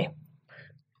recommended to me.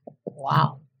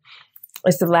 Wow.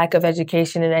 It's the lack of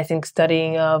education and I think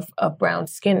studying of brown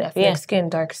skin, ethnic skin,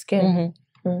 dark skin.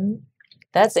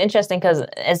 That's interesting because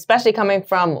especially coming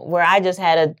from where I just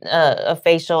had a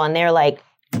facial and they're like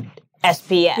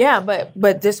SPF. Yeah,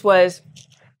 but this was...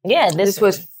 this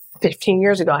was 15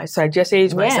 years ago. So I just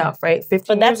aged myself, right?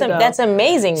 15 years ago. That's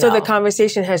amazing, So though. the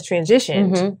conversation has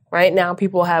transitioned, right? Now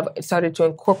people have started to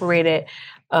incorporate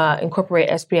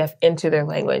SPF into their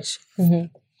language.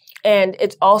 And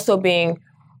it's also being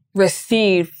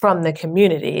received from the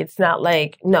community. It's not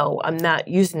like, no, I'm not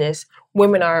using this.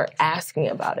 Women are asking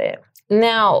about it.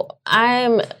 Now,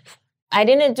 I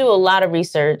didn't do a lot of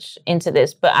research into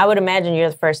this, but I would imagine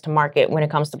you're the first to market when it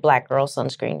comes to Black girl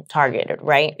sunscreen targeted,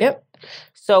 right? Yep.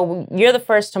 So you're the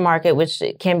first to market, which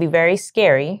can be very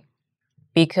scary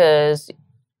because,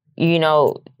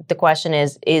 the question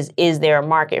is there a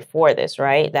market for this,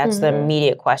 right? That's the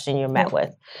immediate question you're met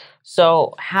with.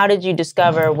 So how did you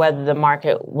discover whether the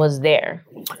market was there?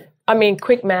 I mean,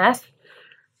 quick math.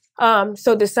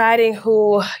 So deciding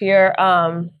who your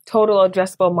total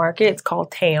addressable market, it's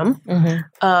called TAM.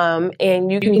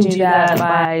 And you can do that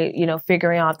by,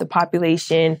 figuring out the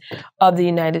population of the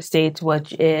United States,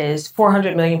 which is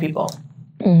 400 million people.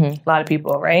 A lot of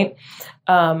people, right?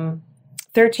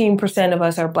 13% of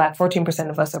us are Black, 14%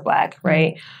 of us are Black,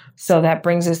 right? So that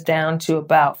brings us down to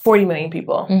about 40 million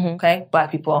people, okay?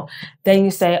 Black people. Then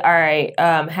you say, all right,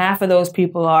 half of those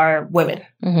people are women.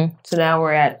 So now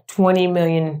we're at 20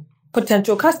 million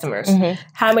potential customers.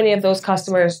 How many of those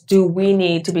customers do we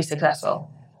need to be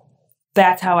successful?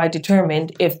 That's how I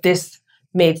determined if this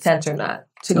made sense or not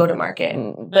to go to market.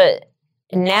 But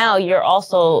now you're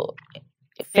also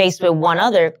faced with one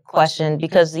other question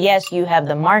because, yes, you have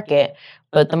the market,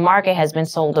 but the market has been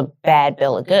sold a bad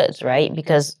bill of goods, right?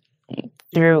 Because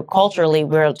through culturally,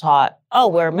 we're taught, oh,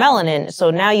 we're melanin. So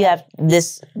now you have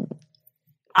this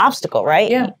obstacle,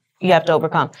 right? Yeah. You have to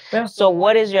overcome. Yeah. So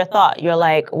what is your thought? You're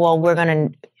like, well, we're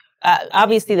going to,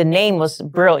 obviously the name was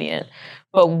brilliant,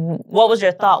 but what was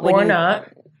your thought? Or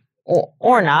not.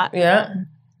 Or not. Yeah.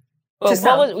 But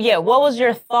what was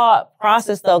your thought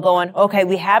process though going, okay,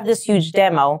 we have this huge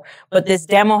demo, but this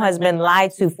demo has been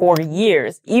lied to for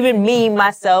years. Even me,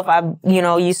 myself,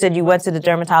 you said you went to the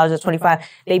dermatologist at 25.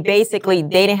 They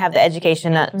didn't have the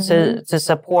education to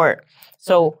support.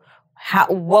 So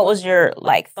what was your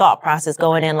thought process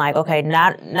going in? Like, okay,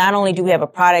 not only do we have a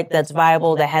product that's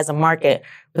viable, that has a market,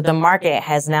 but the market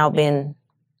has now been,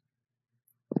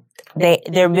 they've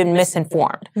been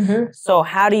misinformed. So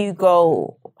do you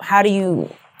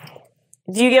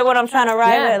get what I'm trying to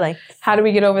write at? Like, how do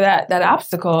we get over that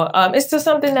obstacle? It's still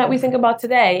something that we think about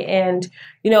today. And,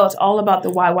 it's all about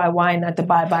the why, not the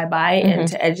buy, and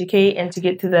to educate and to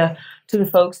get to the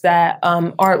folks that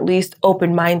are at least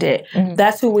open-minded.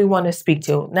 That's who we want to speak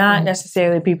to, not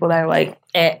necessarily people that are like,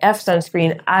 F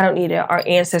sunscreen, I don't need it. Our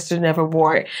ancestors never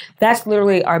wore it. That's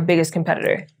literally our biggest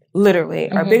competitor. Literally.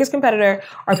 Our biggest competitor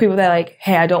are people that are like,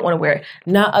 hey, I don't want to wear it.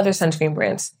 Not other sunscreen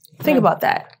brands. Think about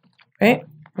that, right?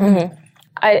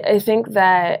 I think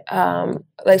that,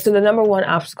 so the number one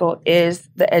obstacle is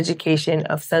the education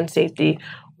of sun safety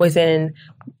within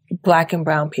Black and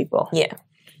brown people. Yeah.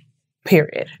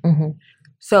 Period.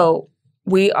 So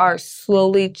we are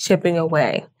slowly chipping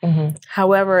away.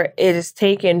 However, it has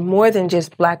taken more than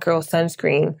just Black Girl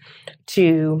Sunscreen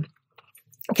to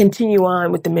continue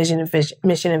on with the mission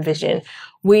and vision.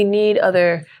 We need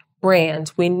other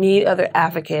brands. We need other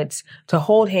advocates to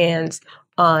hold hands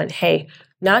on, hey,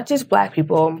 not just Black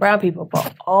people and brown people,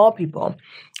 but all people.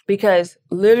 Because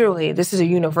literally, this is a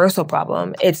universal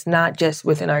problem. It's not just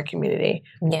within our community.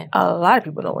 Yeah. A lot of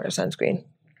people don't wear sunscreen.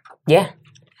 Yeah.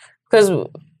 Because we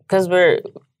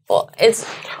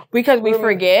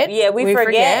forget. Yeah, we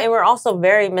forget, and we're also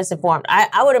very misinformed.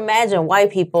 I would imagine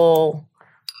white people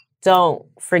don't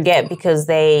forget because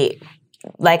they,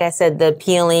 like I said, the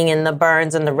peeling and the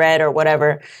burns and the red or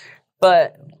whatever.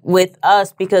 But with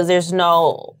us, because there's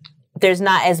not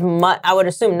as much, I would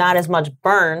assume not as much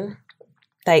burn,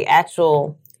 like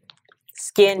actual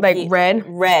skin, like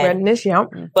redness, yeah.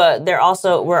 But we're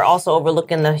also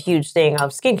overlooking the huge thing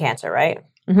of skin cancer, right?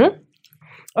 Mm-hmm.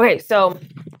 Okay, so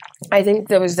I think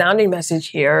the resounding message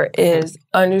here is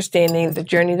understanding the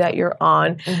journey that you're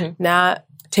on, not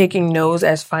taking no's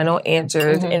as final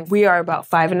answers. And we are about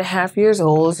 5.5 years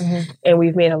old, and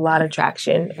we've made a lot of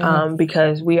traction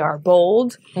because we are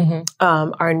bold.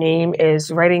 Our name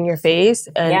is right in your face,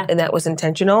 and that was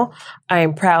intentional. I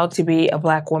am proud to be a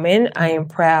Black woman. I am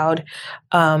proud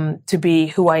to be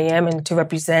who I am and to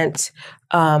represent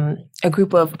a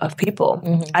group of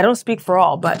people. I don't speak for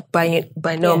all, but by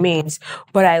no means.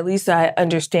 But at least I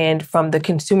understand from the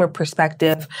consumer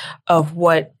perspective of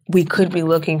what we could be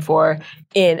looking for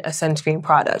in a sunscreen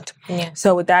product. Yeah.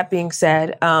 So with that being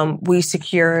said, we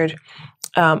secured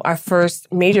our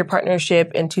first major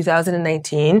partnership in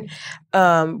 2019.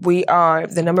 We are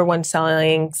the number one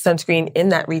selling sunscreen in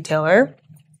that retailer.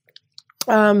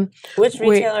 Which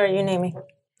retailer are you naming?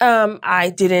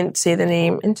 I didn't say the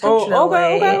name intentionally.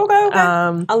 Okay.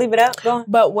 I'll leave it out. Go on.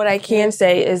 But what I can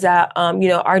say is that,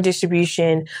 our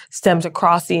distribution stems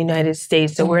across the United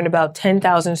States. So we're in about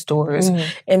 10,000 stores.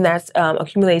 And that's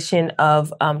accumulation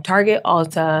of Target,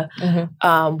 Ulta,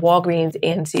 Walgreens,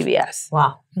 and CVS.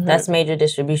 Wow. That's major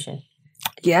distribution.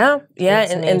 Yeah,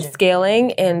 and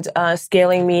scaling,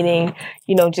 scaling meaning,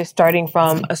 just starting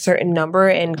from a certain number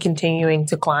and continuing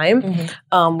to climb,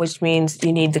 which means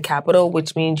you need the capital,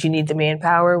 which means you need the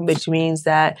manpower, which means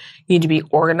that you need to be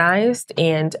organized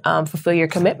and fulfill your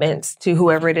commitments to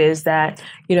whoever it is that,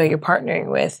 you're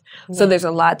partnering with. So there's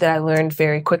a lot that I learned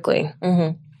very quickly.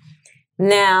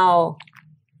 Now,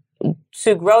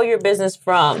 to grow your business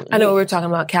from... I know we were talking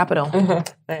about capital.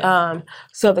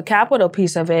 So the capital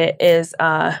piece of it is,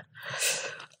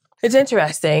 it's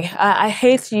interesting. I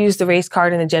hate to use the race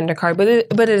card and the gender card, but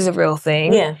it is a real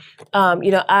thing. Yeah.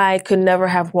 I could never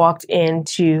have walked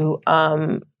into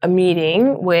a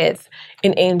meeting with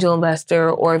an angel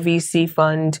investor or a VC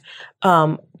fund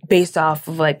based off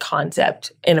of like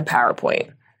concept in a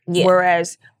PowerPoint. Yeah.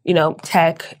 Whereas,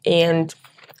 tech and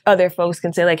other folks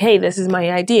can say like, hey, this is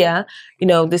my idea.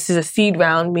 This is a seed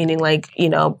round, meaning like,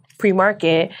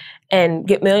 pre-market and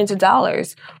get millions of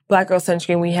dollars. Black Girl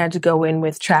Sunscreen, we had to go in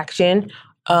with traction,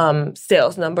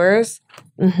 sales numbers.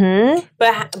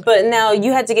 But now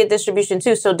you had to get distribution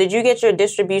too. So did you get your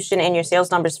distribution and your sales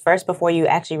numbers first before you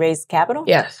actually raised capital?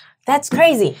 Yes. That's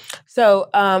crazy. So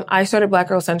I started Black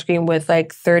Girl Sunscreen with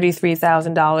like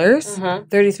 $33,000, $33,000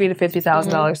 to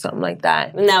 $50,000, something like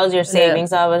that. And that was your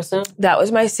savings, I would assume? That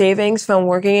was my savings from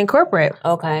working in corporate.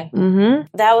 Okay.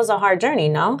 That was a hard journey,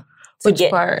 no? Which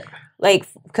part? Like,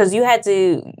 because you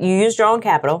used your own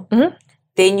capital.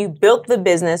 Then you built the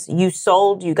business, you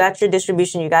sold, you got your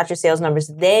distribution, you got your sales numbers.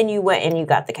 Then you went and you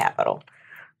got the capital.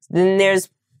 Then there's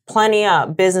plenty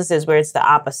of businesses where it's the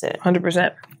opposite.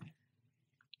 100%.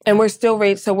 And we're still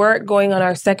so we're going on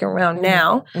our second round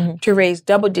now to raise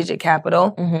double-digit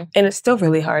capital, and it's still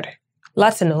really hard.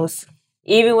 Lots of no's.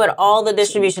 Even with all the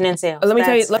distribution and sales. Let me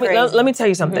tell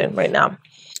you something right now.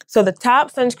 So the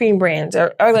top sunscreen brands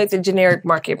are like the generic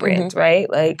market brands, right?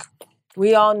 Like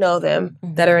we all know them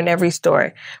that are in every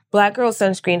store. Black Girl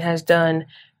Sunscreen has done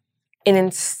an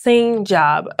insane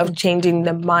job of changing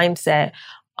the mindset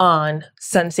on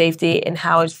sun safety and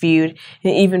how it's viewed,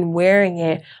 and even wearing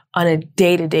it on a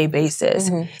day-to-day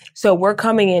basis. So we're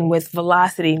coming in with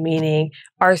velocity, meaning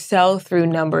our sell-through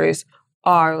numbers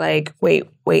are like, wait,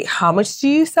 how much do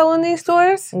you sell in these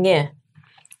stores? Yeah.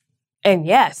 And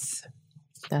yes,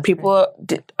 people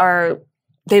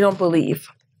they don't believe.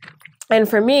 And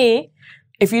for me,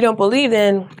 if you don't believe,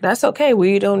 then that's okay.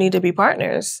 We don't need to be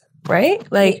partners, right?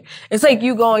 Like, it's like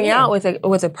you going out with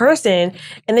a person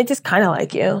and they just kind of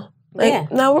like you. Like,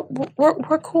 no,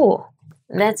 we're cool.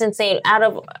 That's insane. Out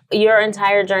of your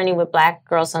entire journey with Black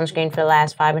Girl Sunscreen for the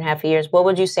last 5.5 years, what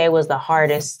would you say was the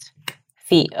hardest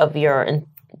feat of your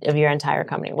entire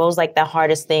company? What was like the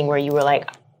hardest thing where you were like,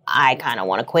 I kind of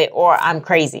want to quit, or I'm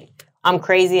crazy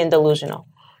and delusional?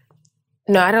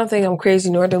 No, I don't think I'm crazy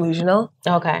nor delusional.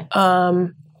 Okay. I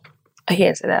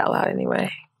can't say that out loud anyway.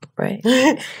 Right.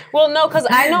 Well, no, because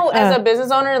I know as a business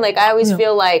owner, like I always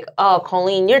feel like, oh,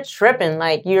 Colleen, you're tripping.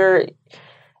 Like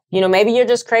maybe you're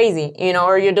just crazy,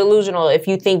 or you're delusional if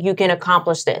you think you can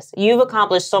accomplish this. You've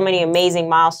accomplished so many amazing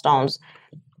milestones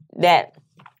that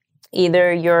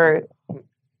either you're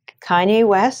Kanye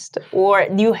West or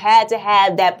you had to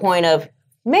have that point of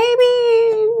maybe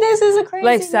this is a crazy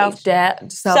like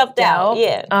self-doubt.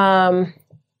 Yeah.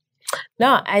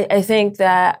 No, I think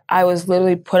that I was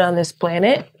literally put on this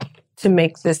planet to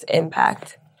make this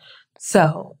impact.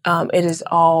 So it is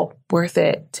all worth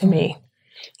it to me.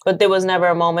 But there was never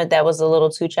a moment that was a little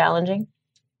too challenging?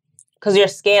 Because you're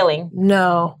scaling.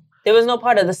 No. There was no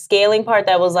part of the scaling part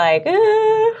that was like,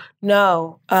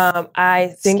 No.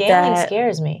 I think scaling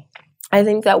scares me. I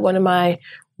think that one of my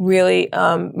really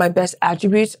my best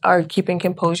attributes are keeping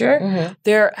composure. Mm-hmm.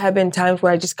 There have been times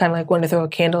where I just kind of like want to throw a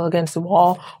candle against the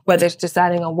wall, whether it's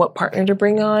deciding on what partner to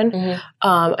bring on. Mm-hmm.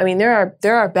 I mean, there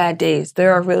are bad days.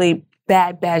 There are really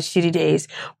bad, shitty days.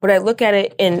 But I look at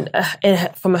it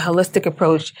from a holistic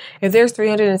approach. If there's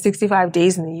 365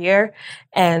 days in the year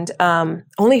and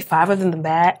only 5 of them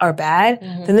are bad,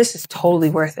 then this is totally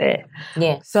worth it.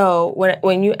 Yeah. So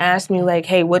when you ask me like,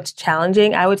 hey, what's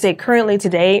challenging? I would say currently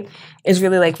today is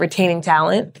really like retaining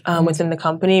talent within the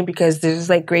company, because there's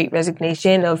like great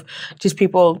resignation of just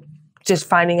people just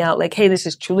finding out like, hey, this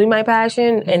is truly my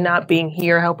passion and not being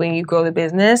here helping you grow the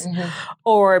business,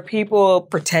 or people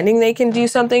pretending they can do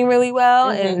something really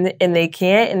well and they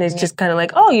can't. And it's just kind of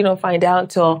like, oh, you don't find out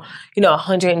until,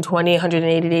 120,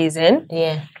 180 days in.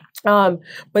 Yeah.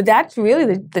 But that's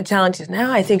really the challenges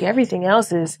now. I think everything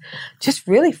else is just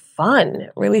really fun,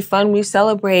 We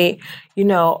celebrate,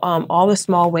 all the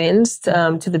small wins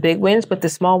to the big wins, but the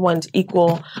small ones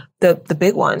equal the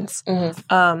big ones.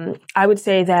 I would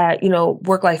say that,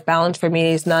 work-life balance for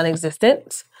me is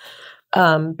non-existent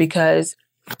because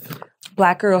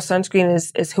Black Girl Sunscreen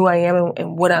is who I am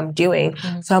and what I'm doing.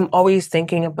 So I'm always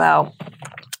thinking about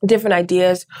different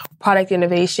ideas, product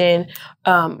innovation,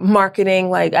 marketing.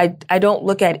 Like I don't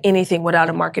look at anything without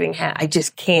a marketing hat. I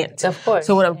just can't. Of course.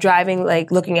 So when I'm driving,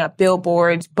 like looking at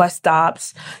billboards, bus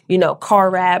stops, car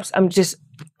wraps,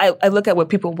 I look at what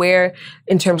people wear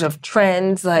in terms of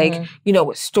trends, like,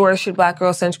 what stores should Black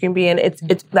Girl Sunscreen be in?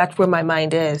 That's where my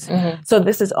mind is. So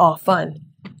this is all fun.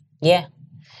 Yeah.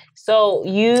 So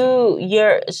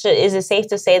is it safe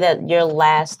to say that your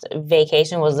last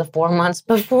vacation was the 4 months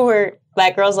before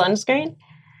Black Girl Sunscreen?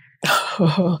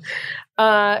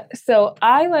 So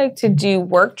I like to do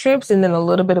work trips and then a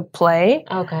little bit of play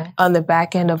on the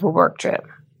back end of a work trip.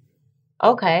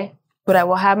 Okay. But I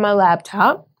will have my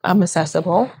laptop. I'm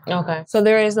accessible. Okay. So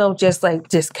there is no just like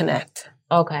disconnect.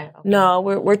 Okay. No,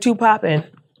 we're too popping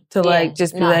to like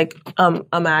just be like, I'm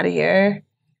out of here.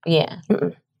 Yeah.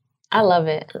 I love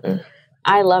it.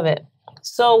 I love it.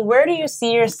 So where do you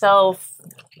see yourself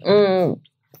 5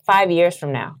 years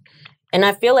from now? And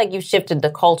I feel like you've shifted the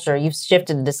culture. You've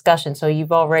shifted the discussion. So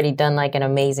you've already done like an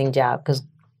amazing job because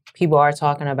people are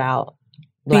talking about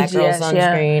Black Girl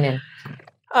Sunscreen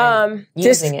and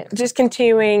using it. Just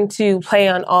continuing to play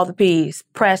on all the P's.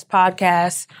 Press,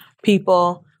 podcasts,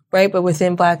 people, right? But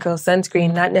within Black Girl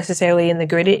Sunscreen, not necessarily in the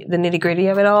nitty-gritty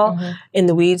of it all, in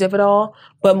the weeds of it all,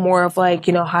 but more of like,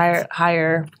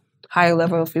 higher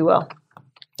level, if you will.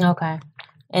 Okay.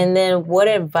 And then what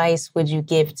advice would you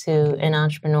give to an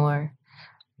entrepreneur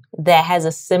that has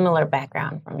a similar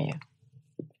background from you?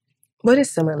 What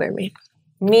does similar mean?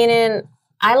 Meaning,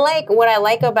 what I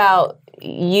like about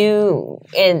you,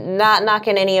 and not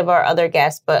knocking any of our other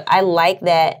guests, but I like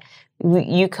that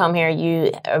you come here,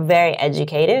 you are very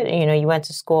educated. You went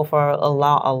to school for a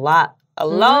long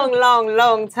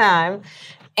time.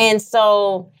 And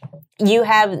so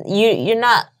you're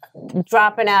not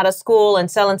dropping out of school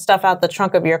and selling stuff out the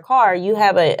trunk of your car. You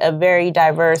have a very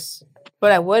diverse.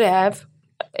 But I would have.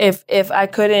 If I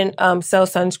couldn't sell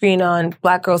sunscreen on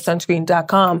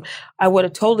blackgirlsunscreen.com, I would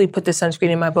have totally put the sunscreen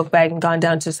in my book bag and gone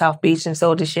down to South Beach and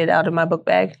sold the shit out of my book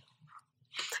bag.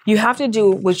 You have to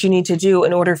do what you need to do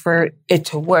in order for it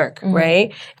to work,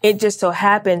 right? It just so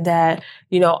happened that,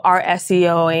 our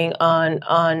SEOing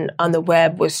on the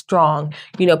web was strong.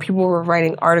 People were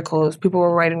writing articles, people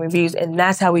were writing reviews, and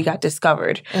that's how we got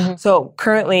discovered. So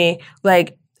currently,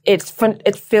 like, it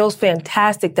feels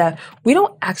fantastic that we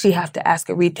don't actually have to ask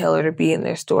a retailer to be in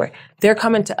their store. They're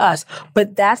coming to us.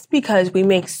 But that's because we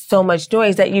make so much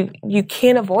noise that you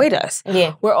can't avoid us.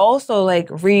 Yeah. We're also like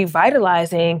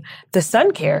revitalizing the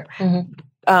sun care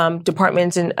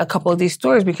departments in a couple of these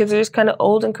stores because they're just kind of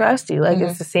old and crusty. Like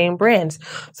it's the same brands.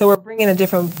 So we're bringing a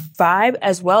different vibe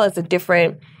as well as a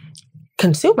different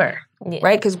consumer,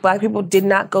 right? Because Black people did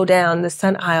not go down the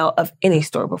sun aisle of any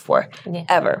store before,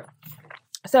 ever.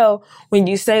 So when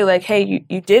you say like, hey,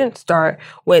 you didn't start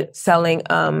with selling,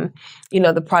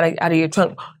 the product out of your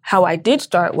trunk. How I did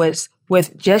start was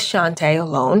with just Shontay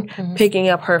alone, picking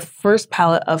up her first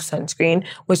pallet of sunscreen,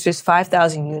 which was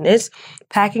 5,000 units,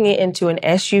 packing it into an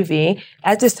SUV.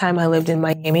 At this time, I lived in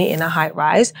Miami in a high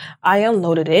rise. I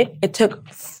unloaded it. It took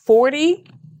 40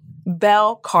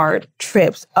 Bell cart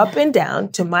trips up and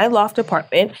down to my loft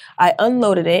apartment. I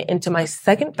unloaded it into my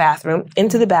second bathroom,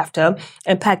 into the bathtub,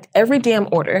 and packed every damn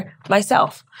order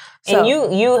myself. So,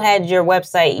 and you had your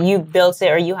website, you built it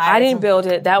or you hired I didn't build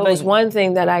it. That was one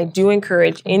thing that I do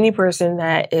encourage any person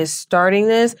that is starting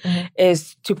this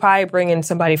is to probably bring in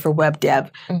somebody for web dev.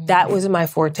 That was my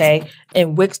forte,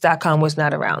 and Wix.com was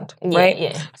not around, right?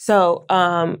 Yeah. So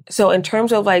in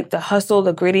terms of like the hustle,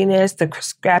 the grittiness, the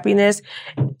scrappiness,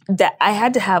 that I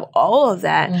had to have all of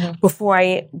that before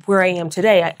where I am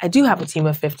today. I do have a team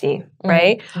of 15,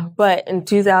 right? But in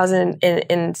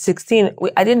 2016,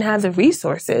 I didn't have the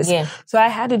resources. Yeah. So I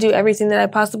had to do everything that I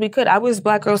possibly could. I was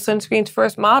Black Girl Sunscreen's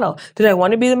first model. Did I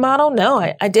want to be the model? No,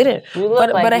 I didn't. You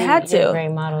look but I had to. You're a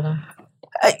great model, though.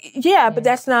 But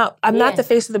that's not, I'm not the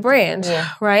face of the brand,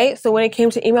 right? So when it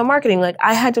came to email marketing, like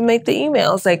I had to make the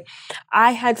emails. Like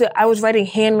I was writing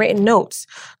handwritten notes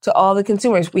to all the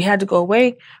consumers. We had to go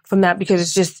away from that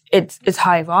because it's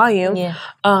high volume. Yeah.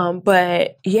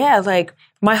 But yeah, like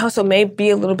my hustle may be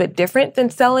a little bit different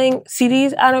than selling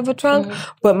CDs out of a trunk,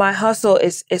 but my hustle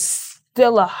is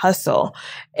still a hustle.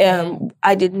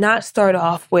 I did not start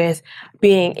off with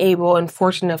being able and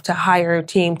fortunate enough to hire a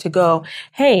team to go,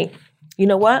 hey, you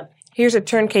know what? Here's a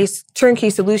turnkey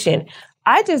solution.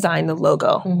 I designed the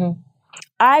logo.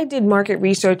 I did market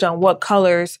research on what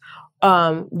colors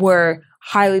were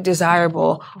highly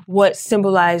desirable, what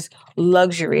symbolized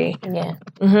luxury.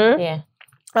 Yeah.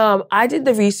 I did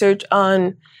the research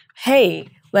on, hey,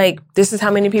 like this is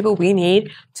how many people we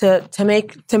need to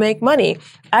make money.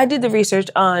 I did the research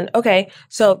on, okay,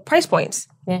 so price points.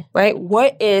 Yeah. Right?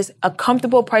 What is a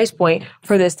comfortable price point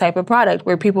for this type of product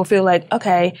where people feel like,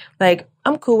 okay, like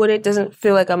I'm cool with it. Doesn't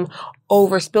feel like I'm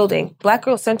overspilling. Black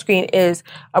Girl Sunscreen is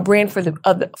a brand for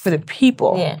the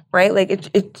people. Yeah. Right? Like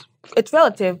it's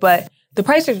relative, but the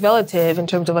price is relative in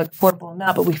terms of like affordable or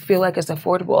not, but we feel like it's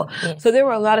affordable. Yeah. So there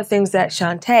were a lot of things that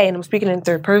Shontay, and I'm speaking in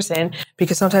third person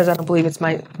because sometimes I don't believe it's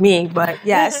me, but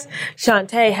yes,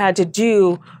 Shontay had to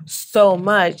do so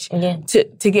much to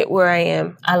get where I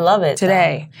am. I love it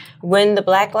today. When the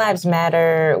Black Lives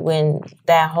Matter, when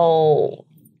that whole,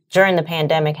 during the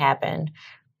pandemic happened,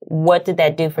 what did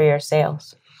that do for your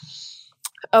sales?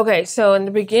 Okay, so in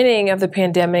the beginning of the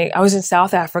pandemic, I was in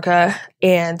South Africa,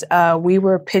 and we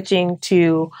were pitching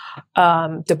to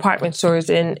department stores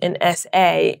in SA,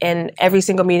 and every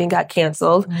single meeting got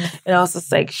canceled. And I was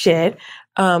just like, shit,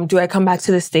 do I come back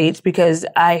to the States? Because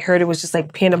I heard it was just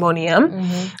like pandemonium.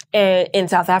 And in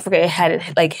South Africa, it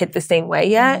hadn't like hit the same way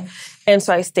yet. And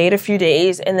so I stayed a few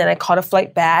days, and then I caught a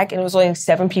flight back, and it was only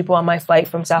 7 people on my flight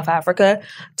from South Africa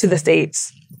to the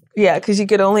States. Yeah, because you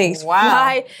could only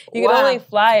fly. You could only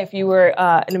fly if you were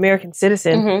an American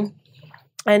citizen.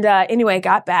 And anyway, I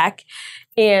got back,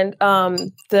 and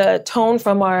the tone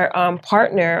from our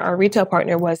partner, our retail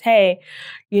partner, was, "Hey,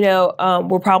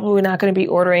 we're probably not going to be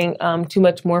ordering too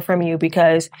much more from you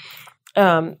because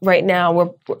right now we're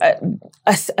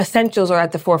essentials are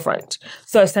at the forefront.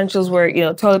 So essentials were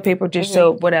toilet paper, dish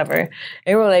soap, whatever."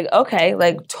 And we're like, okay,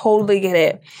 like totally get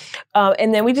it.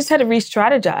 And then we just had to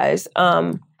re-strategize.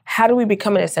 How do we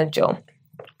become an essential?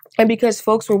 And because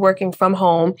folks were working from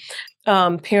home,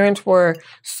 parents were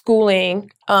schooling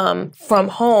from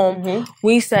home,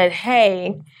 we said,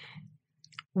 hey,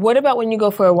 what about when you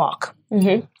go for a walk?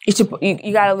 You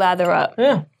got to lather up.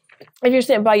 Yeah. If you're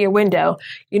sitting by your window,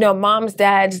 moms,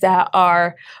 dads that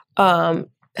are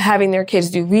having their kids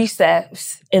do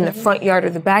recess in the front yard or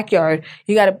the backyard,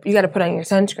 you got to put on your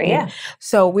sunscreen. Yeah.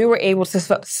 So we were able to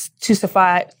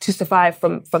survive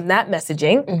from that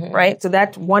messaging, right? So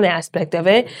that's one aspect of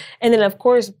it. And then of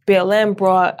course, BLM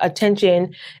brought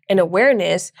attention and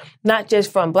awareness, not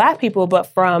just from Black people, but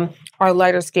from our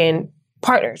lighter skinned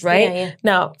partners, right? Yeah.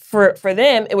 Now, for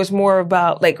them, it was more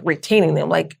about like retaining them.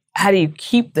 Like, how do you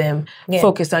keep them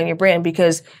focused on your brand?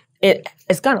 Because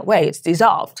it's gone away. It's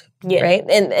dissolved. Yeah. Right.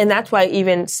 And that's why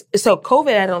so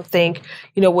COVID, I don't think,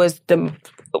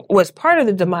 was part of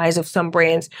the demise of some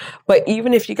brands. But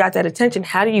even if you got that attention,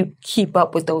 how do you keep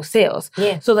up with those sales?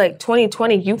 Yeah. So like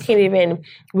 2020, you can't even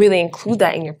really include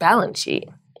that in your balance sheet.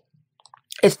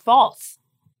 It's false.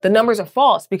 The numbers are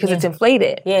false because it's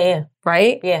inflated. Yeah.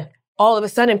 Right? Yeah. All of a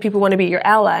sudden, people want to be your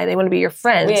ally. They want to be your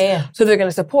friends. Yeah. So they're going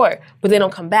to support, but they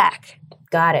don't come back.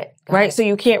 Got it. Right? So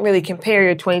you can't really compare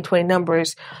your 2020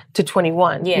 numbers to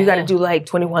 21. Yeah, you got to do like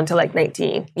 21 to like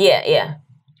 19. Yeah.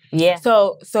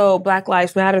 So Black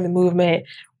Lives Matter, the movement,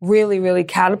 really, really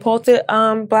catapulted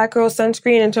Black girl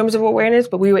sunscreen in terms of awareness,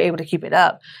 but we were able to keep it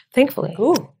up, thankfully.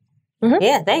 Ooh.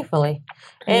 Yeah, thankfully.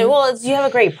 And well, you have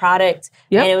a great product,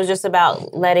 and it was just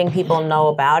about letting people know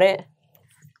about it.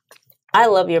 I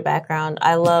love your background.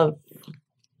 I love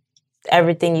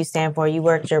everything you stand for. You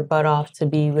worked your butt off to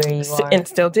be where you are. And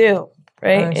still do,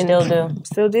 right? And still do.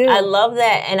 Still do. I love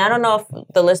that. And I don't know if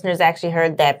the listeners actually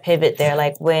heard that pivot there.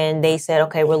 Like when they said,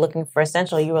 okay, we're looking for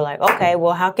essential, you were like, okay,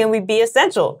 well, how can we be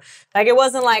essential? Like it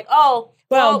wasn't like, oh,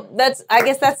 well, I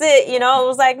guess that's it. You know, it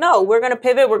was like, no, we're going to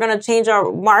pivot. We're going to change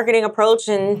our marketing approach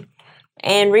and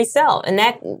resell. And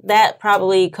that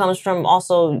probably comes from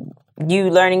also you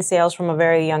learning sales from a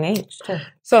very young age. Too.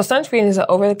 So sunscreen is an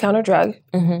over-the-counter drug.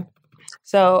 Mm-hmm.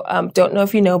 So don't know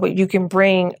if you know, but you can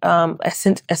bring a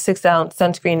 6-ounce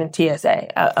sunscreen in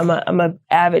TSA. I'm a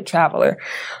avid traveler.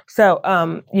 So,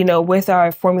 with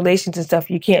our formulations and stuff,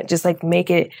 you can't just like make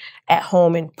it at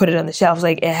home and put it on the shelves.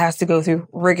 Like it has to go through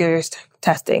rigorous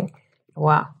testing.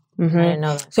 Wow. Mm-hmm. I didn't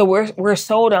know that. So we're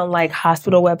sold on like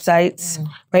hospital websites,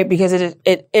 right? Because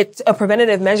it's a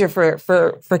preventative measure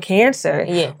for cancer,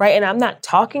 right? And I'm not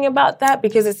talking about that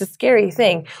because it's a scary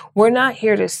thing. We're not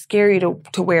here to scare you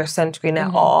to wear sunscreen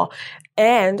at all.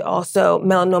 And also,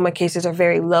 melanoma cases are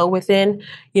very low within,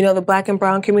 the Black and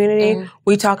brown community.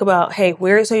 We talk about, hey,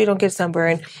 wear it so you don't get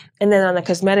sunburn. And then on the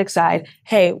cosmetic side,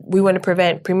 hey, we want to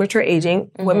prevent premature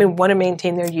aging. Women want to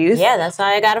maintain their youth. Yeah, that's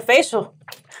why I got a facial.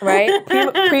 Right?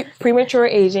 Premature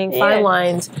aging, fine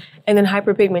lines, and then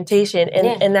hyperpigmentation.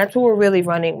 And that's what we're really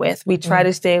running with. We try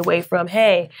to stay away from,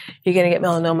 hey, you're going to get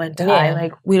melanoma and die. Yeah.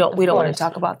 Like, we don't want to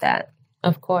talk about that.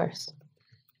 Of course.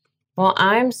 Well,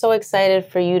 I'm so excited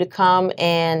for you to come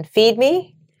and feed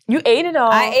me. You ate it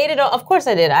all. I ate it all. Of course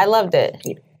I did. I loved it.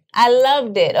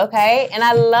 Okay? And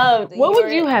I loved... What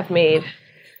would you have made?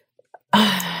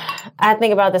 I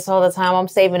think about this all the time. I'm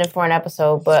saving it for an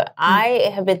episode, but I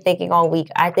have been thinking all week.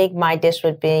 I think my dish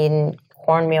would be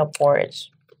cornmeal porridge.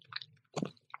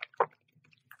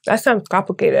 That sounds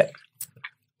complicated.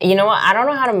 You know what? I don't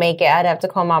know how to make it. I'd have to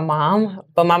call my mom,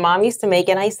 but my mom used to make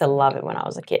it, and I used to love it when I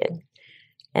was a kid.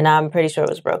 And I'm pretty sure it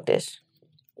was broke dish.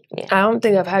 Yeah. I don't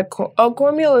think I've had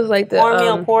cornmeal is like the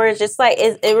cornmeal porridge. It's like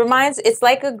it's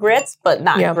like a grits, but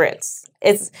not grits.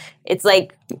 It's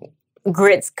like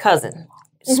grits cousin,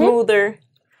 smoother.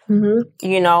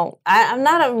 Mm-hmm. I'm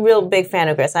not a real big fan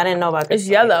of grits. I didn't know about grits. It's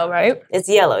yellow, right? It's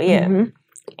yellow, yeah. Mm-hmm.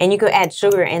 And you could add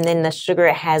sugar, and then the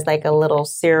sugar has like a little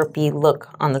syrupy look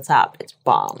on the top. It's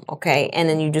bomb, okay? And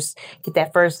then you just get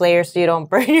that first layer so you don't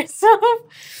burn yourself.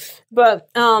 But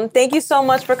thank you so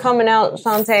much for coming out,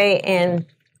 Shontay. And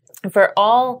for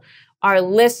all our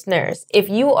listeners, if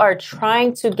you are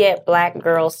trying to get Black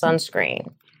Girl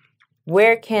sunscreen,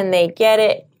 where can they get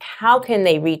it? How can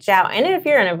they reach out? And if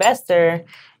you're an investor,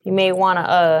 you may want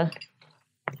to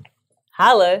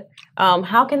holla.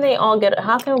 How can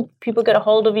people get a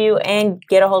hold of you and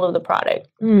get a hold of the product?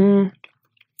 A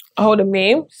hold of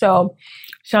me. So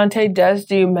Shontay does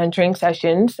do mentoring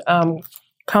sessions,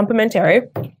 complimentary.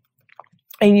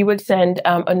 And you would send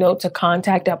a note to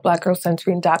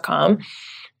contact@blackgirlsunscreen.com.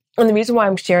 And the reason why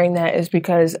I'm sharing that is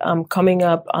because coming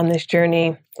up on this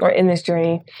journey, or in this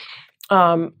journey,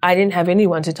 I didn't have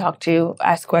anyone to talk to,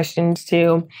 ask questions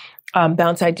to,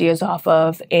 bounce ideas off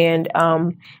of. And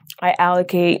I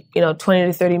allocate, 20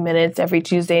 to 30 minutes every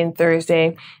Tuesday and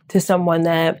Thursday to someone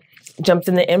that jumps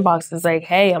in the inbox and is like,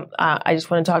 hey, I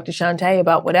just want to talk to Shontay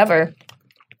about whatever.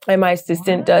 And my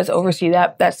assistant does oversee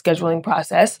that scheduling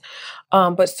process.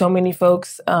 But so many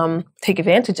folks take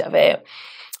advantage of it.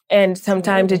 And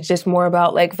sometimes it's just more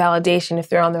about like validation if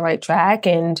they're on the right track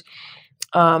and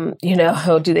are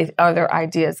their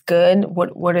ideas good?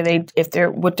 What are they,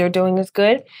 what they're doing is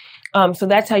good? So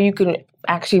that's how you can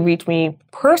actually reach me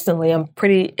personally. I'm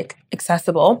pretty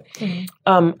accessible,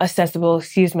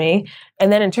 excuse me.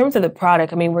 And then in terms of the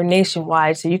product, we're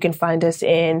nationwide, so you can find us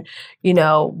in,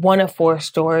 one of 4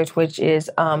 stores, which is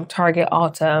Target,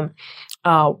 Ulta,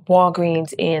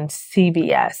 Walgreens, and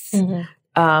CVS.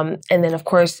 And then, of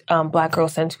course,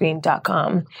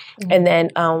 blackgirlsunscreen.com. And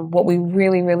then what we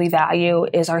really, really value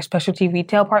is our specialty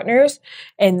retail partners.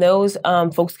 And those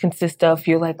folks consist of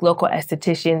your like local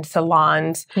estheticians,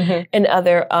 salons, and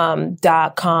other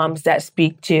 .coms that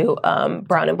speak to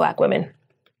brown and Black women.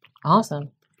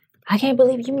 Awesome. I can't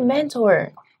believe you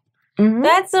mentor.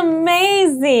 That's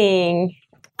amazing.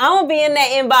 I'm going to be in that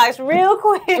inbox real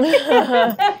quick.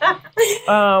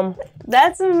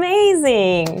 That's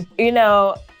amazing.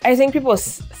 I think people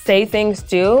say things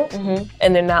too,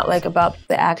 and they're not like about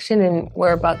the action, and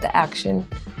we're about the action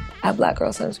at Black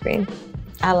Girl Sunscreen.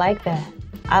 I like that.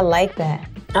 I like that.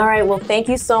 All right, well, thank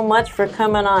you so much for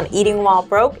coming on Eating While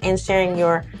Broke and sharing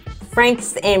your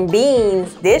Franks and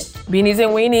Beans dish. Beanies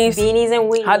and weenies. Beanies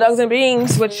and weenies. Hot dogs and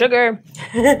beans with sugar.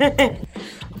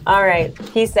 All right,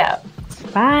 peace out.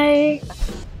 Bye.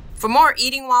 For more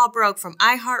Eating While Broke from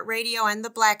iHeartRadio and The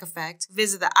Black Effect,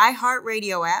 visit the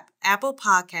iHeartRadio app, Apple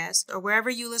Podcasts, or wherever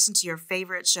you listen to your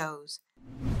favorite shows.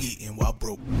 Eating While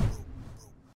Broke.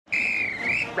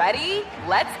 Ready?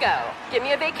 Let's go. Give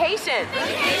me a vacation.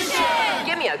 Vacation.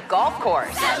 Give me a golf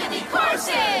course. 70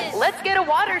 courses. Let's get a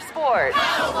water sport.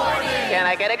 Paddleboarding. Can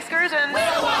I get excursions?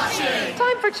 Whale watching.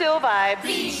 Time for chill vibes.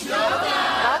 Beach yoga.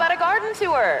 How about a garden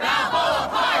tour? Balboa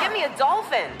Park. Give me a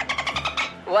dolphin.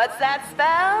 What's that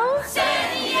spell?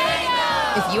 San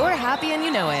Diego. If you're happy and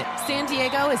you know it, San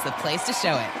Diego is the place to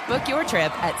show it. Book your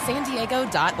trip at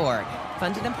sandiego.org.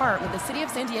 Funded in part with the City of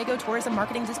San Diego Tourism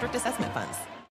Marketing District Assessment Funds.